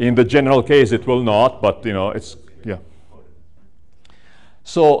 In the general case, it will not, but it's, yeah.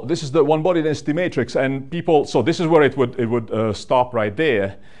 So this is the one-body density matrix, and people, so this is where it would stop right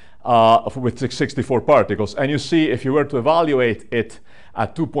there with 64 particles. And you see, if you were to evaluate it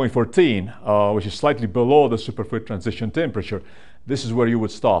at 2.14, which is slightly below the superfluid transition temperature, this is where you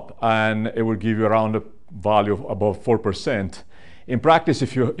would stop, and it would give you around a value of above 4%. In practice,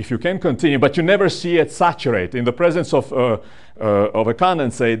 if you can continue, but you never see it saturate. In the presence of a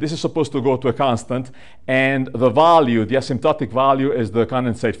condensate, this is supposed to go to a constant, and the value, the asymptotic value, is the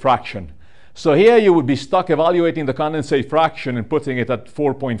condensate fraction. So here you would be stuck evaluating the condensate fraction and putting it at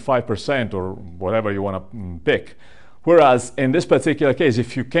 4.5% or whatever you want to pick. Whereas in this particular case,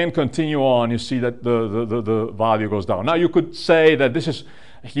 if you can continue on, you see that the value goes down. Now you could say that this is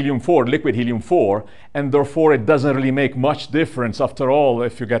helium-4, liquid helium-4, and therefore it doesn't really make much difference after all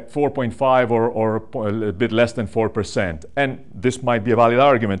if you get 4.5 or a bit less than 4%. And this might be a valid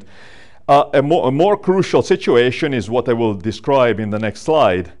argument. A more crucial situation is what I will describe in the next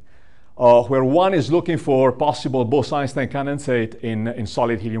slide, where one is looking for possible Bose-Einstein condensate in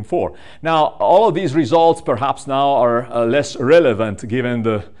solid helium-4. Now, all of these results perhaps now are less relevant given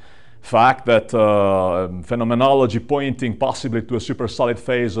the fact that phenomenology pointing possibly to a supersolid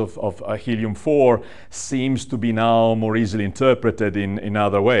phase of helium-4 seems to be now more easily interpreted in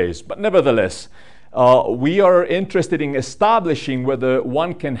other ways. But nevertheless, we are interested in establishing whether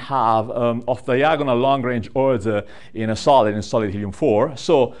one can have off-diagonal long-range order in solid helium-4.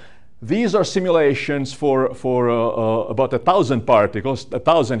 So these are simulations for about 1,000 particles,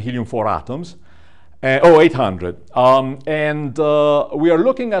 1,000 helium-4 atoms. 800. And we are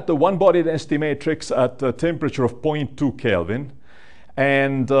looking at the one-body density matrix at a temperature of 0.2 Kelvin.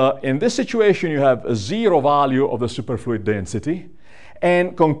 And in this situation, you have a zero value of the superfluid density.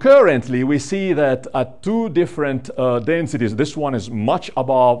 And concurrently, we see that at two different densities, this one is much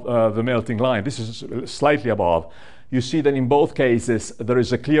above the melting line. This is slightly above. You see that in both cases, there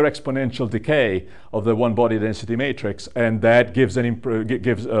is a clear exponential decay of the one-body density matrix, and that gives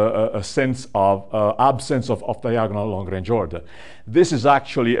a sense of absence of off-diagonal long-range order. This is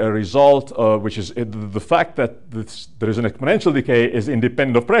actually a result, which is the fact that there is an exponential decay is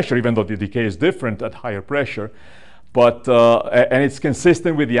independent of pressure, even though the decay is different at higher pressure. But, and it's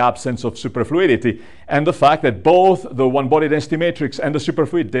consistent with the absence of superfluidity and the fact that both the one-body density matrix and the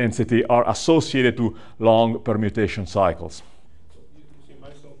superfluid density are associated to long permutation cycles. So you see,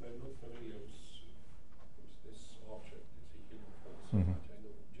 myself, I'm not familiar with this object. So much. I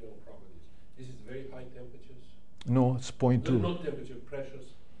know general properties. This is very high temperatures. No, it's 0.2. No, not temperature, pressures.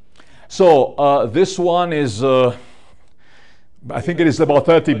 So this one is, I think it is about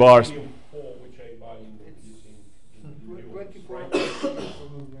 30 bars.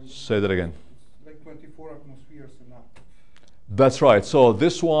 Say that again. Like 24 atmospheres and up. That's right. So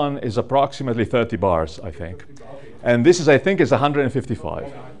this one is approximately 30 bars, I think. And this is, I think, is 155.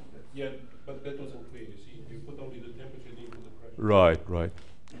 Okay. Yeah, but that wasn't clear. You see, you put only the temperature, you put the pressure. Right, right.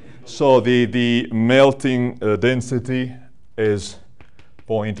 So the melting density is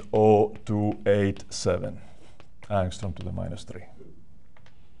 0.0287 angstrom to the -3.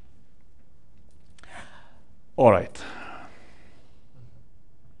 All right.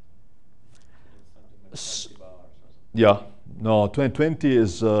 Yeah, no, 20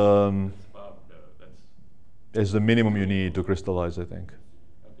 is, is the minimum you need to crystallize, I think.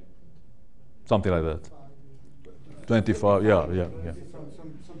 Something like that. 25, yeah.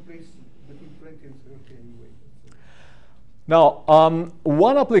 Some place between 20 and 30 anyway. Now,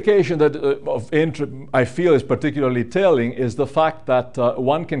 one application that I feel is particularly telling is the fact that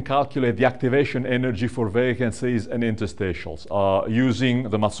one can calculate the activation energy for vacancies and interstitials using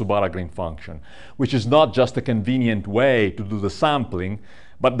the Matsubara-Green function, which is not just a convenient way to do the sampling,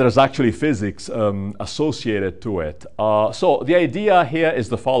 but there's actually physics associated to it. So the idea here is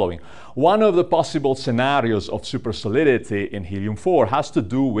the following. One of the possible scenarios of supersolidity in helium-4 has to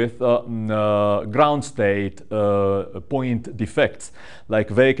do with ground state point defects, like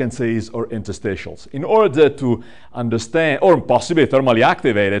vacancies or interstitials, in order to understand, or possibly thermally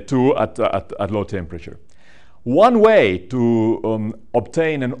activated too at low temperature. One way to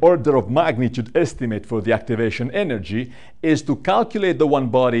obtain an order of magnitude estimate for the activation energy is to calculate the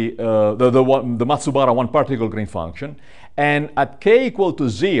one-body, the Matsubara one-particle Green function, and at k equal to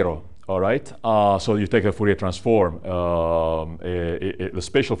 0, all right, so you take a Fourier transform, the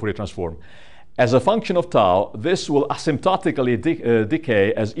spatial Fourier transform, as a function of tau, this will asymptotically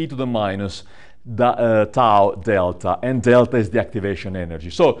decay as e to the minus tau delta, and delta is the activation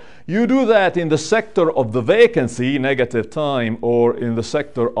energy. So you do that in the sector of the vacancy, negative time, or in the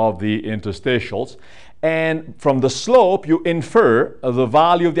sector of the interstitials, and from the slope you infer the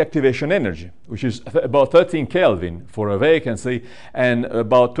value of the activation energy, which is about 13 Kelvin for a vacancy and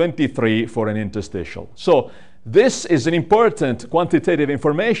about 23 for an interstitial. So this is an important quantitative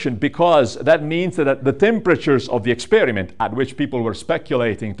information because that means that at the temperatures of the experiment at which people were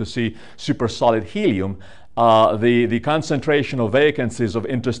speculating to see supersolid helium, the concentration of vacancies of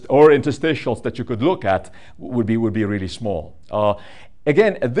interstitials that you could look at would be really small.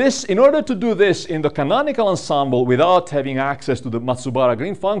 Again, in order to do this in the canonical ensemble without having access to the Matsubara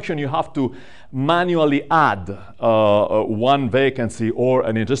Green function, you have to manually add one vacancy or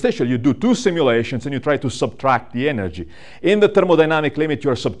an interstitial. You do two simulations and you try to subtract the energy. In the thermodynamic limit,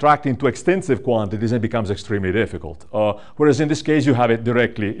 you're subtracting to extensive quantities and it becomes extremely difficult. Whereas in this case, you have it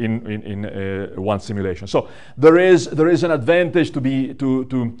directly in one simulation. So there is an advantage to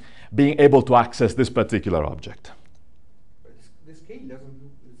being able to access this particular object. The scaling doesn't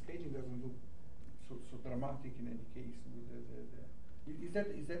look so dramatic in any case.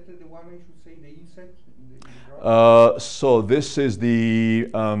 Is that the one I should say, the inset in the graph? So this is the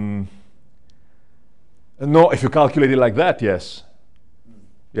no. If you calculate it like that, yes.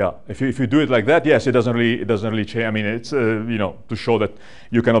 Yeah. If you do it like that, yes, it doesn't really change. I mean, it's to show that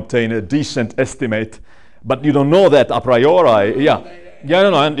you can obtain a decent estimate, but you don't know that a priori. Yeah. Yeah,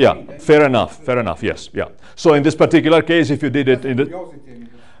 no, and yeah, fair enough, yes, yeah. So in this particular case, if you did it in the...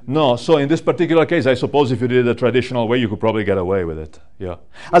 No, so in this particular case, I suppose if you did it the traditional way, you could probably get away with it, yeah.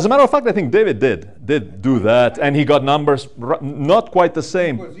 As a matter of fact, I think David did do that, and he got numbers not quite the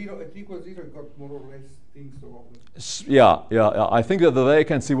same. At equal 0, it got more or less things to Yeah, I think that the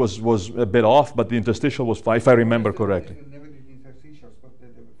vacancy was a bit off, but the interstitial was fine, if I remember correctly. Never did interstitials, but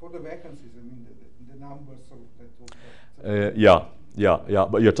for the vacancies, I mean, the numbers of that. Yeah,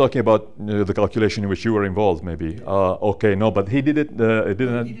 but you're talking about the calculation in which you were involved, maybe. Okay, no, but he did it. It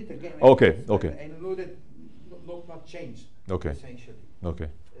didn't. He did it again. Okay. And I know that not much changed. Okay. Essentially. Okay.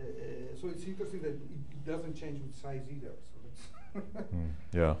 So it's interesting that it doesn't change with size either. So that's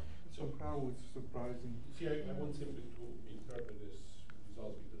yeah. somehow it's surprising. See, I want simply to interpret this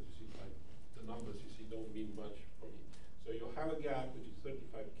result because you see, like the numbers you see don't mean much for me. So you have a gap which is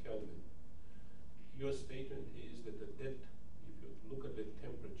 35 Kelvin. Your statement is that the depth, if you look at the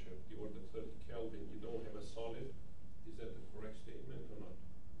temperature, the order 30 Kelvin, you don't have a solid. Is that the correct statement or not?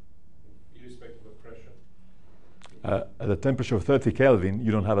 Irrespective of pressure. At a temperature of 30 Kelvin,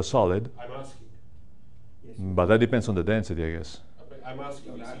 you don't have a solid. I'm asking. Yes. But that depends on the density, I guess. I'm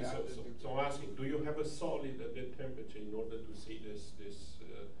asking. No, You see, so I'm asking. Do you have a solid at that temperature in order to see this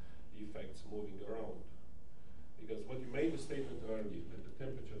effects moving around? Because what you made the statement earlier that the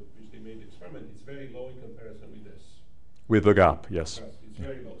temperature which they made the experiment is very low in comparison with this. With the gap, yes. It's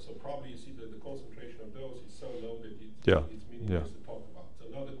very low. So probably you see that the concentration of those is so low that it's meaningless to talk about. So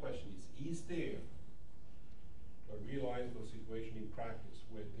now the question is there a realizable situation in practice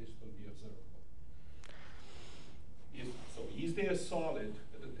where this will be observable? Is there a solid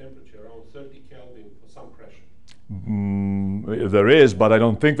at a temperature around 30 Kelvin for some pressure? There is, but I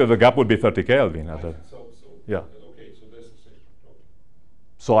don't think that the gap would be 30 Kelvin. Yeah. Okay, so that's the same. Okay.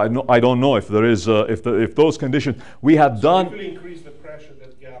 So I don't know if there is if those conditions we have done. If you increase the pressure,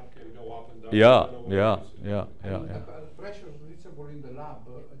 that gap can go up and down. Yeah. The pressure is reachable in the lab.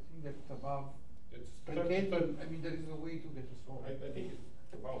 I think that's above. It's 30 Kelvin. I mean, there is a way to get a solid. I think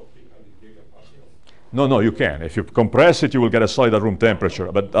it's about 300 gigapascal. No, no, you can. If you compress it, you will get a solid at room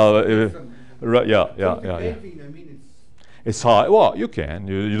temperature. But right, yeah. I mean, It's high. Well, you can.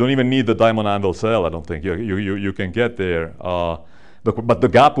 You don't even need the diamond anvil cell, I don't think. You can get there. But the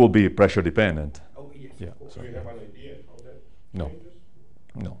gap will be pressure dependent. oh, yes, Yeah. of course. So you have an idea how that No. changes?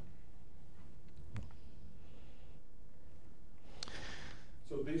 No.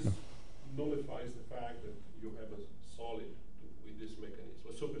 So this nullifies the fact that you have a solid with this mechanism,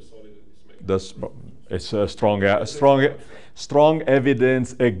 a super solid with this mechanism. It's a strong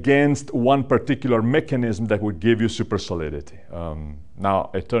evidence against one particular mechanism that would give you supersolidity.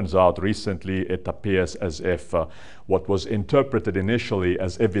 Now, it turns out recently it appears as if what was interpreted initially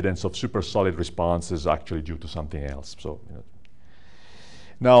as evidence of supersolid response is actually due to something else. So,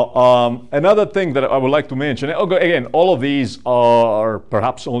 now, another thing that I would like to mention, again, all of these are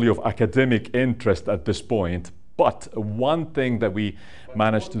perhaps only of academic interest at this point, but one thing that we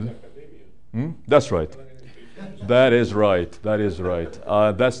managed to do. That's right. That is right. That is right.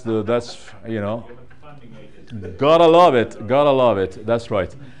 That's gotta love it. Gotta love it. That's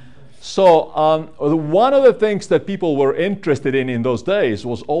right. So one of the things that people were interested in those days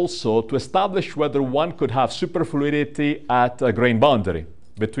was also to establish whether one could have superfluidity at a grain boundary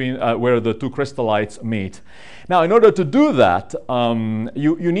between where the two crystallites meet. Now, in order to do that,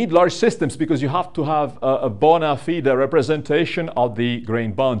 you need large systems because you have to have a bona fide representation of the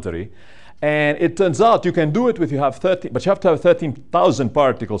grain boundary. And it turns out you can do it with you have 13, but you have to have 13,000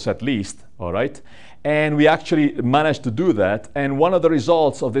 particles at least, all right? And we actually managed to do that. And one of the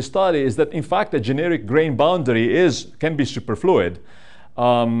results of this study is that, in fact, a generic grain boundary can be superfluid.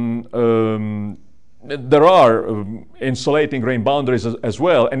 There are insulating grain boundaries as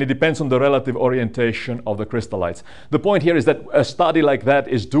well, and it depends on the relative orientation of the crystallites. The point here is that a study like that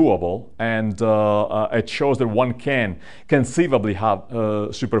is doable, and it shows that one can conceivably have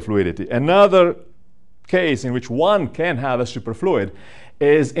superfluidity. Another case in which one can have a superfluid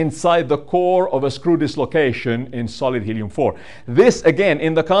is inside the core of a screw dislocation in solid helium-4. This, again,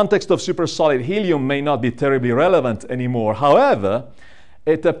 in the context of supersolid helium, may not be terribly relevant anymore. However,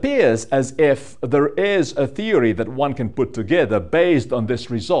 it appears as if there is a theory that one can put together based on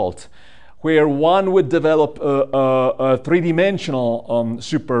this result, where one would develop a three-dimensional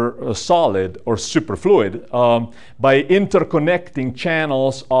super solid or superfluid by interconnecting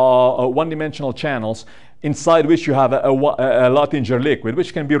channels, one-dimensional channels, inside which you have a Lottinger liquid,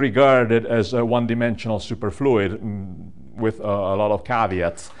 which can be regarded as a one-dimensional superfluid with a lot of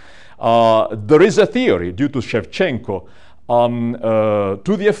caveats. There is a theory due to Shevchenko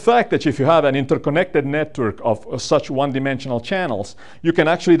to the effect that if you have an interconnected network of such one-dimensional channels, you can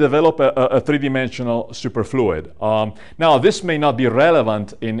actually develop a three-dimensional superfluid. Now, this may not be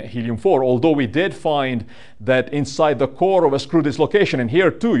relevant in helium-4, although we did find that inside the core of a screw dislocation, and here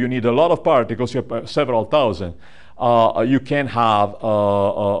too you need a lot of particles, you have several thousand, you can have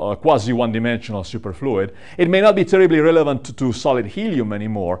a quasi one-dimensional superfluid. It may not be terribly relevant to solid helium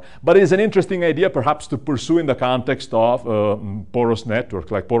anymore, but it is an interesting idea perhaps to pursue in the context of porous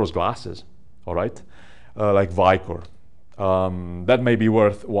networks, like porous glasses, all right, like Vicor. That may be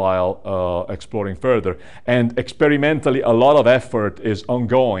worthwhile exploring further. And experimentally, a lot of effort is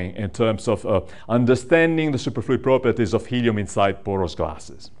ongoing in terms of understanding the superfluid properties of helium inside porous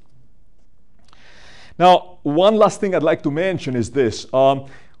glasses. Now, one last thing I'd like to mention is this.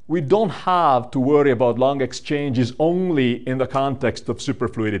 We don't have to worry about long exchanges only in the context of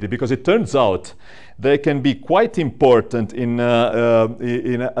superfluidity, because it turns out they can be quite important in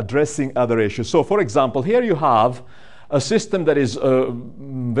addressing other issues. So, for example, here you have a system that is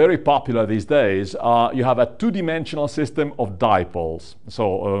very popular these days. You have a two-dimensional system of dipoles,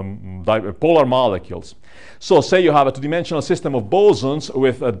 so polar molecules. So say you have a two-dimensional system of bosons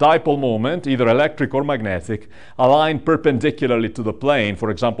with a dipole moment, either electric or magnetic, aligned perpendicularly to the plane,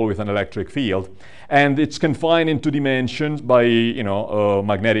 for example, with an electric field. And it's confined in 2 dimensions by,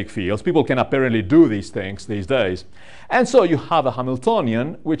 magnetic fields. People can apparently do these things these days. And so you have a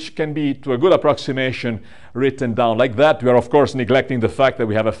Hamiltonian, which can be, to a good approximation, written down like that. We are, of course, neglecting the fact that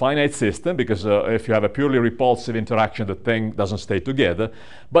we have a finite system, because if you have a purely repulsive interaction, the thing doesn't stay together.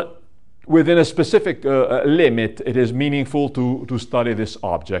 But within a specific limit, it is meaningful to study this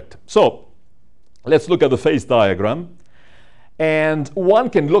object. So let's look at the phase diagram. And one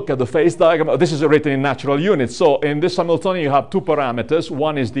can look at the phase diagram. This is written in natural units. So in this Hamiltonian, you have 2 parameters.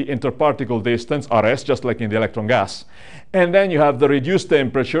 One is the interparticle distance, Rs, just like in the electron gas. And then you have the reduced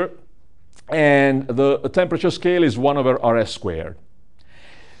temperature. And the temperature scale is 1 over Rs squared.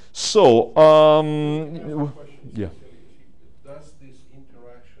 So, yeah. Does this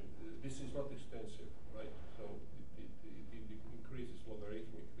interaction, this is not extensive, right? So it increases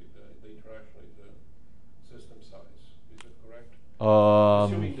logarithmically, the interaction with the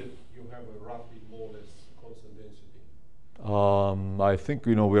Assuming that you have a roughly more or less constant density. I think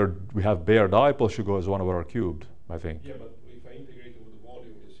we have bare dipole should go as 1 over r cubed, I think. Yeah, but if I integrate it with the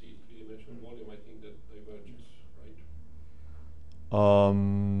volume, you see three-dimensional volume, I think that diverges, right?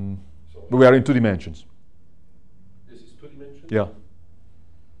 So we are in 2 dimensions. This is 2 dimensions? Yeah.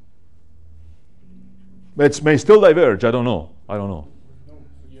 It may still diverge. I don't know. No,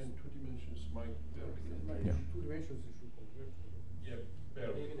 yeah, in 2 dimensions might vary. Yeah. 2 dimensions you should convert. Yeah,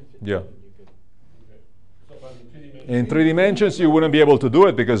 barely. Yeah. Okay. So, but in 3 dimensions. In 3 dimensions, you wouldn't be able to do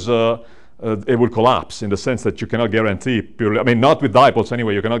it because it would collapse in the sense that you cannot guarantee purely. I mean, not with dipoles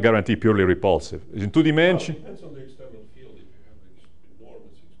anyway. You cannot guarantee purely repulsive. In 2 dimensions. Well, it depends on the external field. If you have an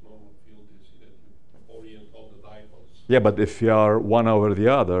enormous external field, you see that you orient all the dipoles. Yeah, but if you are one over the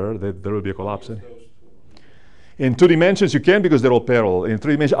other, there will be a collapse. Those two. In 2 dimensions, you can because they're all parallel. In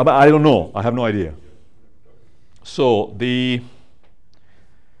 3 dimensions, I don't know. I have no idea. So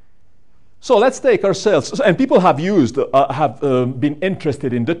let's take ourselves, and people have been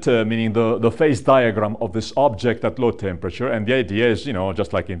interested in determining the phase diagram of this object at low temperature, and the idea is,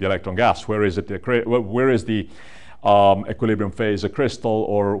 just like in the electron gas, where is the equilibrium phase a crystal,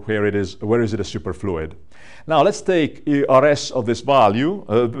 or where is it a superfluid? Now let's take Rs of this value,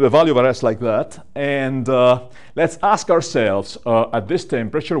 the value of Rs like that, and let's ask ourselves at this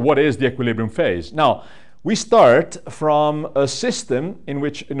temperature, what is the equilibrium phase? Now, we start from a system in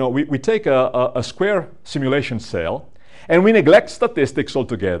which we take a square simulation cell, and we neglect statistics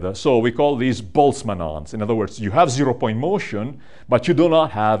altogether. So we call these Boltzmanns. In other words, you have 0-point motion, but you do not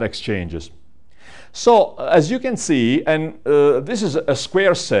have exchanges. So as you can see, and this is a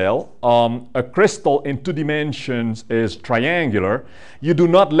square cell, a crystal in 2 dimensions is triangular. You do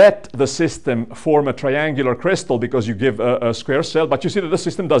not let the system form a triangular crystal because you give a square cell, but you see that the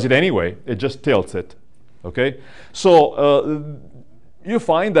system does it anyway. It just tilts it. Okay? So you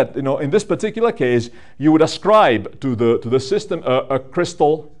find that in this particular case, you would ascribe to the system a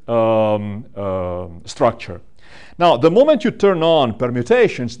crystal structure. Now, the moment you turn on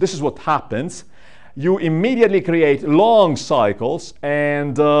permutations, this is what happens. You immediately create long cycles,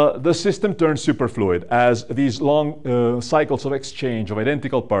 and the system turns superfluid as these long cycles of exchange of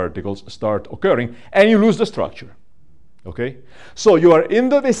identical particles start occurring, and you lose the structure. Okay? So you are in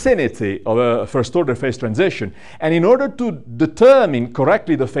the vicinity of a first-order phase transition, and in order to determine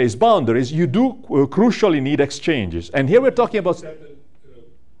correctly the phase boundaries, you do crucially need exchanges. And here we're talking about... Is that the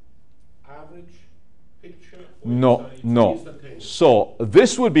average picture? No. Instantaneous? So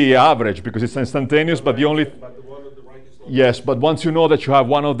this would be average because it's instantaneous, but the only... But the one on the right is not. Yes, but once you know that you have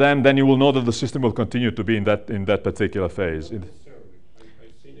one of them, then you will know that the system will continue to be in that particular phase. Not necessarily.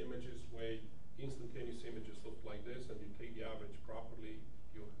 I've seen images where instantaneous images look like this, and you take the average properly,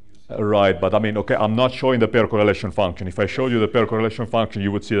 you see. Right, but I mean, okay, I'm not showing the pair correlation function. If I showed you the pair correlation function,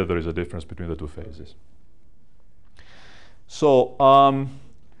 you would see that there is a difference between the 2 phases.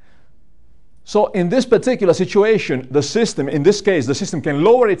 So in this particular situation, the system, in this case, the system can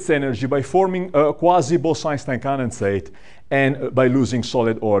lower its energy by forming a quasi-Bose-Einstein condensate and by losing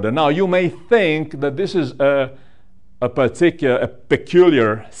solid order. Now, you may think that this is a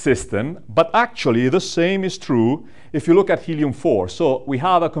peculiar system, but actually the same is true if you look at helium-4. So we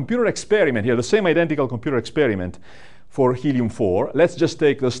have a computer experiment here, the same identical computer experiment for helium-4. Let's just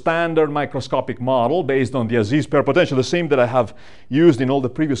take the standard microscopic model based on the Aziz pair potential, the same that I have used in all the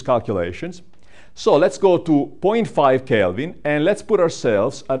previous calculations. So let's go to 0.5 Kelvin, and let's put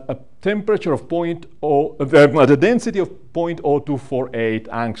ourselves at a temperature of the density of 0.0248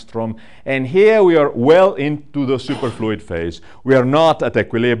 angstrom. And here we are well into the superfluid phase. We are not at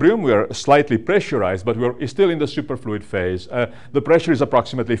equilibrium. We are slightly pressurized, but we're still in the superfluid phase. The pressure is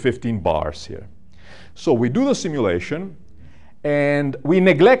approximately 15 bars here. So we do the simulation, and we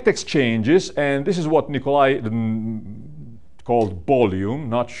neglect exchanges, and this is what Nikolai called volume.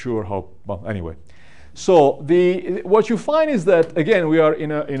 Not sure how, well, anyway. So what you find is that, again, we are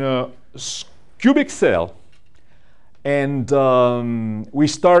in a cubic cell, and we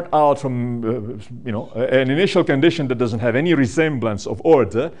start out from an initial condition that doesn't have any resemblance of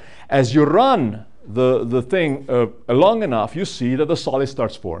order. As you run the thing long enough, you see that the solid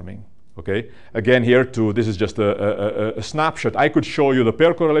starts forming. Okay. Again, here too, this is just a snapshot. I could show you the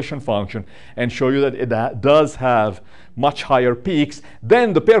pair correlation function and show you that it does have much higher peaks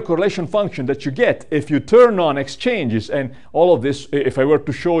than the pair correlation function that you get if you turn on exchanges. And all of this, if I were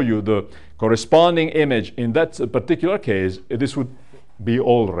to show you the corresponding image in that particular case, this would be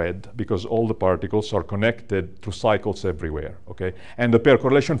all red because all the particles are connected through cycles everywhere. Okay. And the pair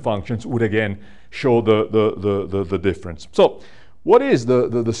correlation functions would again show the difference. So what is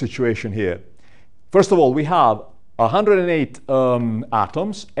the situation here? First of all, we have 108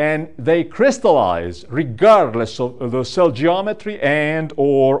 atoms, and they crystallize regardless of the cell geometry and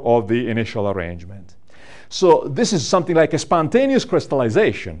or of the initial arrangement. So this is something like a spontaneous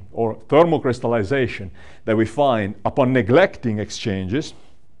crystallization or thermocrystallization that we find upon neglecting exchanges.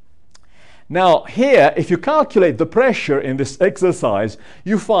 Now here, if you calculate the pressure in this exercise,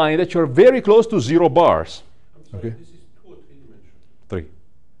 you find that you're very close to 0 bars. I'm sorry, Okay. this is 2 or 3 dimensional? 3.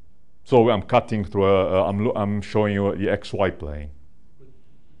 So I'm cutting through I'm showing you the XY plane.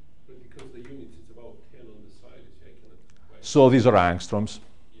 But because the units is about 10 on the side, I cannot quite. So these are angstroms.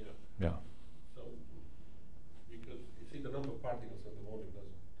 Yeah. Yeah. So, because you see the number of particles at the volume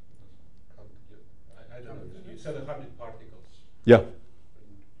doesn't come together. I don't know. You said 100 particles. Yeah. And,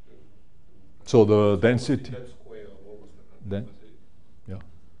 So the almost density. in that square, almost 100. Then. but Yeah.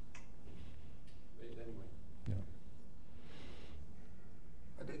 anyway. Yeah.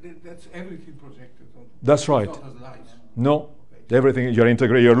 That's everything projected on. That's right. It's not as light. No. Okay. Everything you're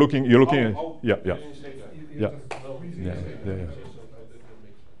integrating. You're looking. You're looking. at, Oh, yeah. Yeah. you didn't say that. You Yeah. just No, squeeze you Yeah, didn't it. say yeah, that. yeah. So that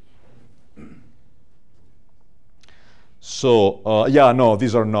makes sense. So yeah, no,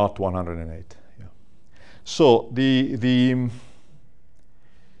 these are not 108. Yeah. So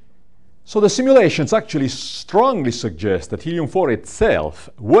the simulations actually strongly suggest that helium-4 itself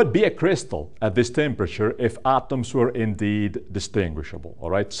would be a crystal at this temperature if atoms were indeed distinguishable. All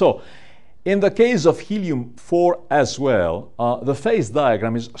right. So in the case of helium-4 as well, the phase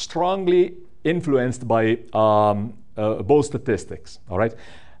diagram is strongly influenced by both statistics. All right.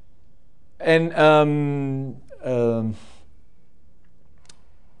 And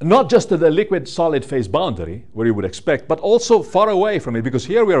not just at the liquid-solid phase boundary, where you would expect, but also far away from it, because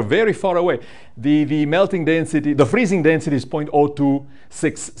here we are very far away. The melting density, the freezing density is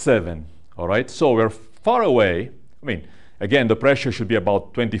 0.0267, all right? So we're far away. I mean, again, the pressure should be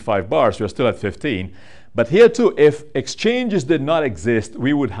about 25 bars. We're still at 15. But here, too, if exchanges did not exist,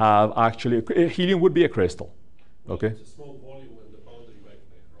 we would have actually, helium would be a crystal, okay? It's a small volume and the boundary might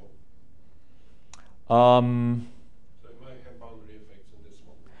play a role. So it might have boundary effects in this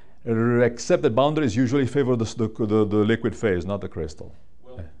small. Except that boundaries usually favor the liquid phase, not the crystal.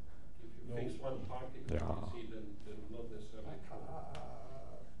 Well, if you fix one particle, Yeah. you see, then not necessarily.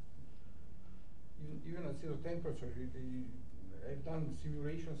 Even at zero temperature, I've done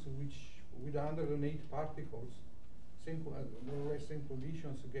simulations in which with 108 particles, more or less same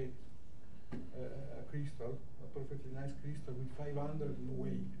conditions, you get a crystal, a perfectly nice crystal with 500 no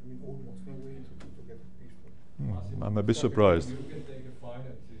way, I mean almost no way to get a crystal. I'm a bit surprised. You can take a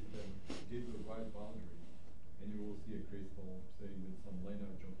finite system, give the right boundary, and you will see a crystal, say with some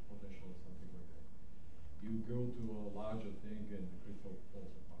lineage of potential or something like that. You go to a larger thing and the crystal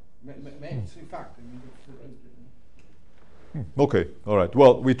falls apart. Maths, in fact, I mean, Okay, all right.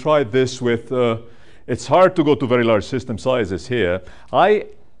 Well, we tried this with, it's hard to go to very large system sizes here.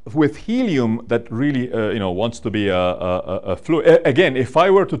 With helium that really, wants to be a fluid, again, if I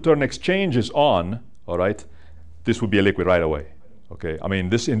were to turn exchanges on, all right, this would be a liquid right away. Okay, I mean,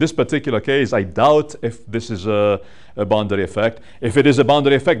 in this particular case, I doubt if this is a boundary effect. If it is a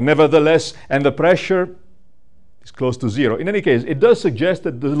boundary effect, nevertheless, and the pressure is close to 0. In any case, it does suggest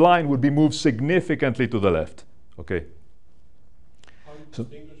that the line would be moved significantly to the left. Okay. How do you So-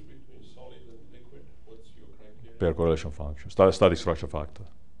 distinguish between solid and liquid? What's your criteria? Pair correlation function, static structure factor.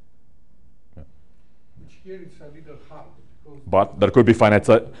 Yeah. which here it's a little hard because. But there could be finite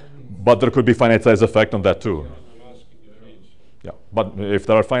size effect on that too. I'm asking your age. Yeah, but if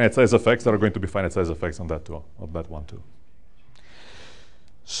there are finite size effects, there are going to be finite size effects on that too, on that one too.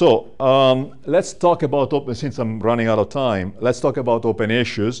 So let's talk about since I'm running out of time, let's talk about open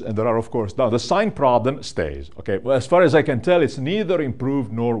issues. And there are, of course, now the sign problem stays. Okay, well, as far as I can tell, it's neither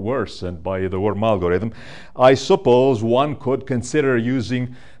improved nor worsened by the worm algorithm. I suppose one could consider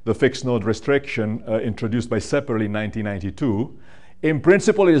using the fixed node restriction introduced by Sepperl in 1992. In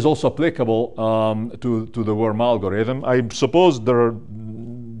principle, it is also applicable to the worm algorithm. I suppose there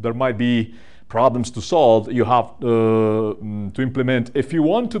might be problems to solve. You have to implement, if you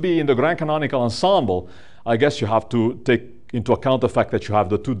want to be in the grand canonical ensemble, I guess you have to take into account the fact that you have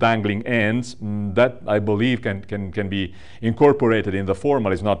the two dangling ends. That I believe can be incorporated in the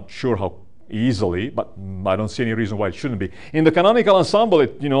formal. I'm not sure how easily, but I don't see any reason why it shouldn't be. In the canonical ensemble,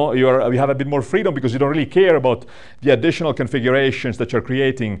 you have a bit more freedom because you don't really care about the additional configurations that you're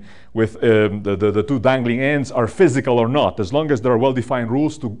creating with the two dangling ends are physical or not. As long as there are well-defined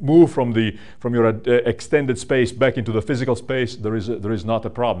rules to move from your extended space back into the physical space, there is not a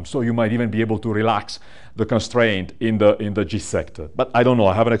problem. So you might even be able to relax the constraint in the G sector. But I don't know.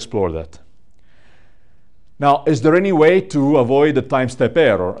 I haven't explored that. Now, is there any way to avoid the time step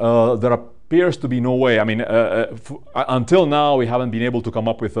error? There are appears to be no way. I mean, until now, we haven't been able to come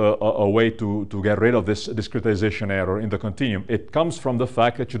up with a way to get rid of this discretization error in the continuum. It comes from the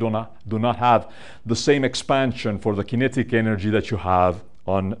fact that you do not have the same expansion for the kinetic energy that you have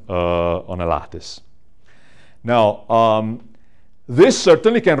on a lattice. Now, this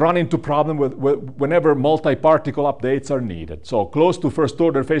certainly can run into problem with whenever multi-particle updates are needed. So close to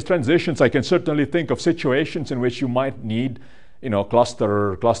first-order phase transitions, I can certainly think of situations in which you might need,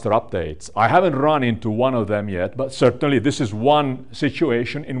 cluster updates. I haven't run into one of them yet, but certainly this is one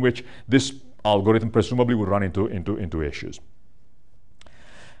situation in which this algorithm presumably would run into issues.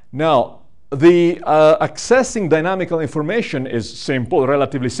 Now, the accessing dynamical information is simple,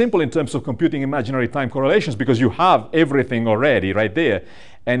 relatively simple in terms of computing imaginary time correlations, because you have everything already right there,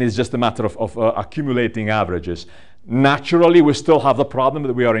 and it's just a matter of accumulating averages. Naturally, we still have the problem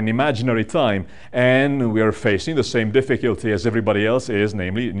that we are in imaginary time, and we are facing the same difficulty as everybody else is,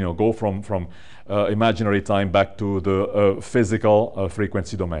 namely, go from imaginary time back to the physical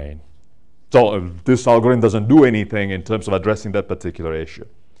frequency domain. So this algorithm doesn't do anything in terms of addressing that particular issue.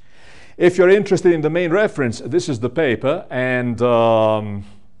 If you're interested in the main reference, this is the paper, and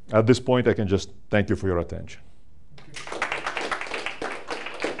at this point I can just thank you for your attention.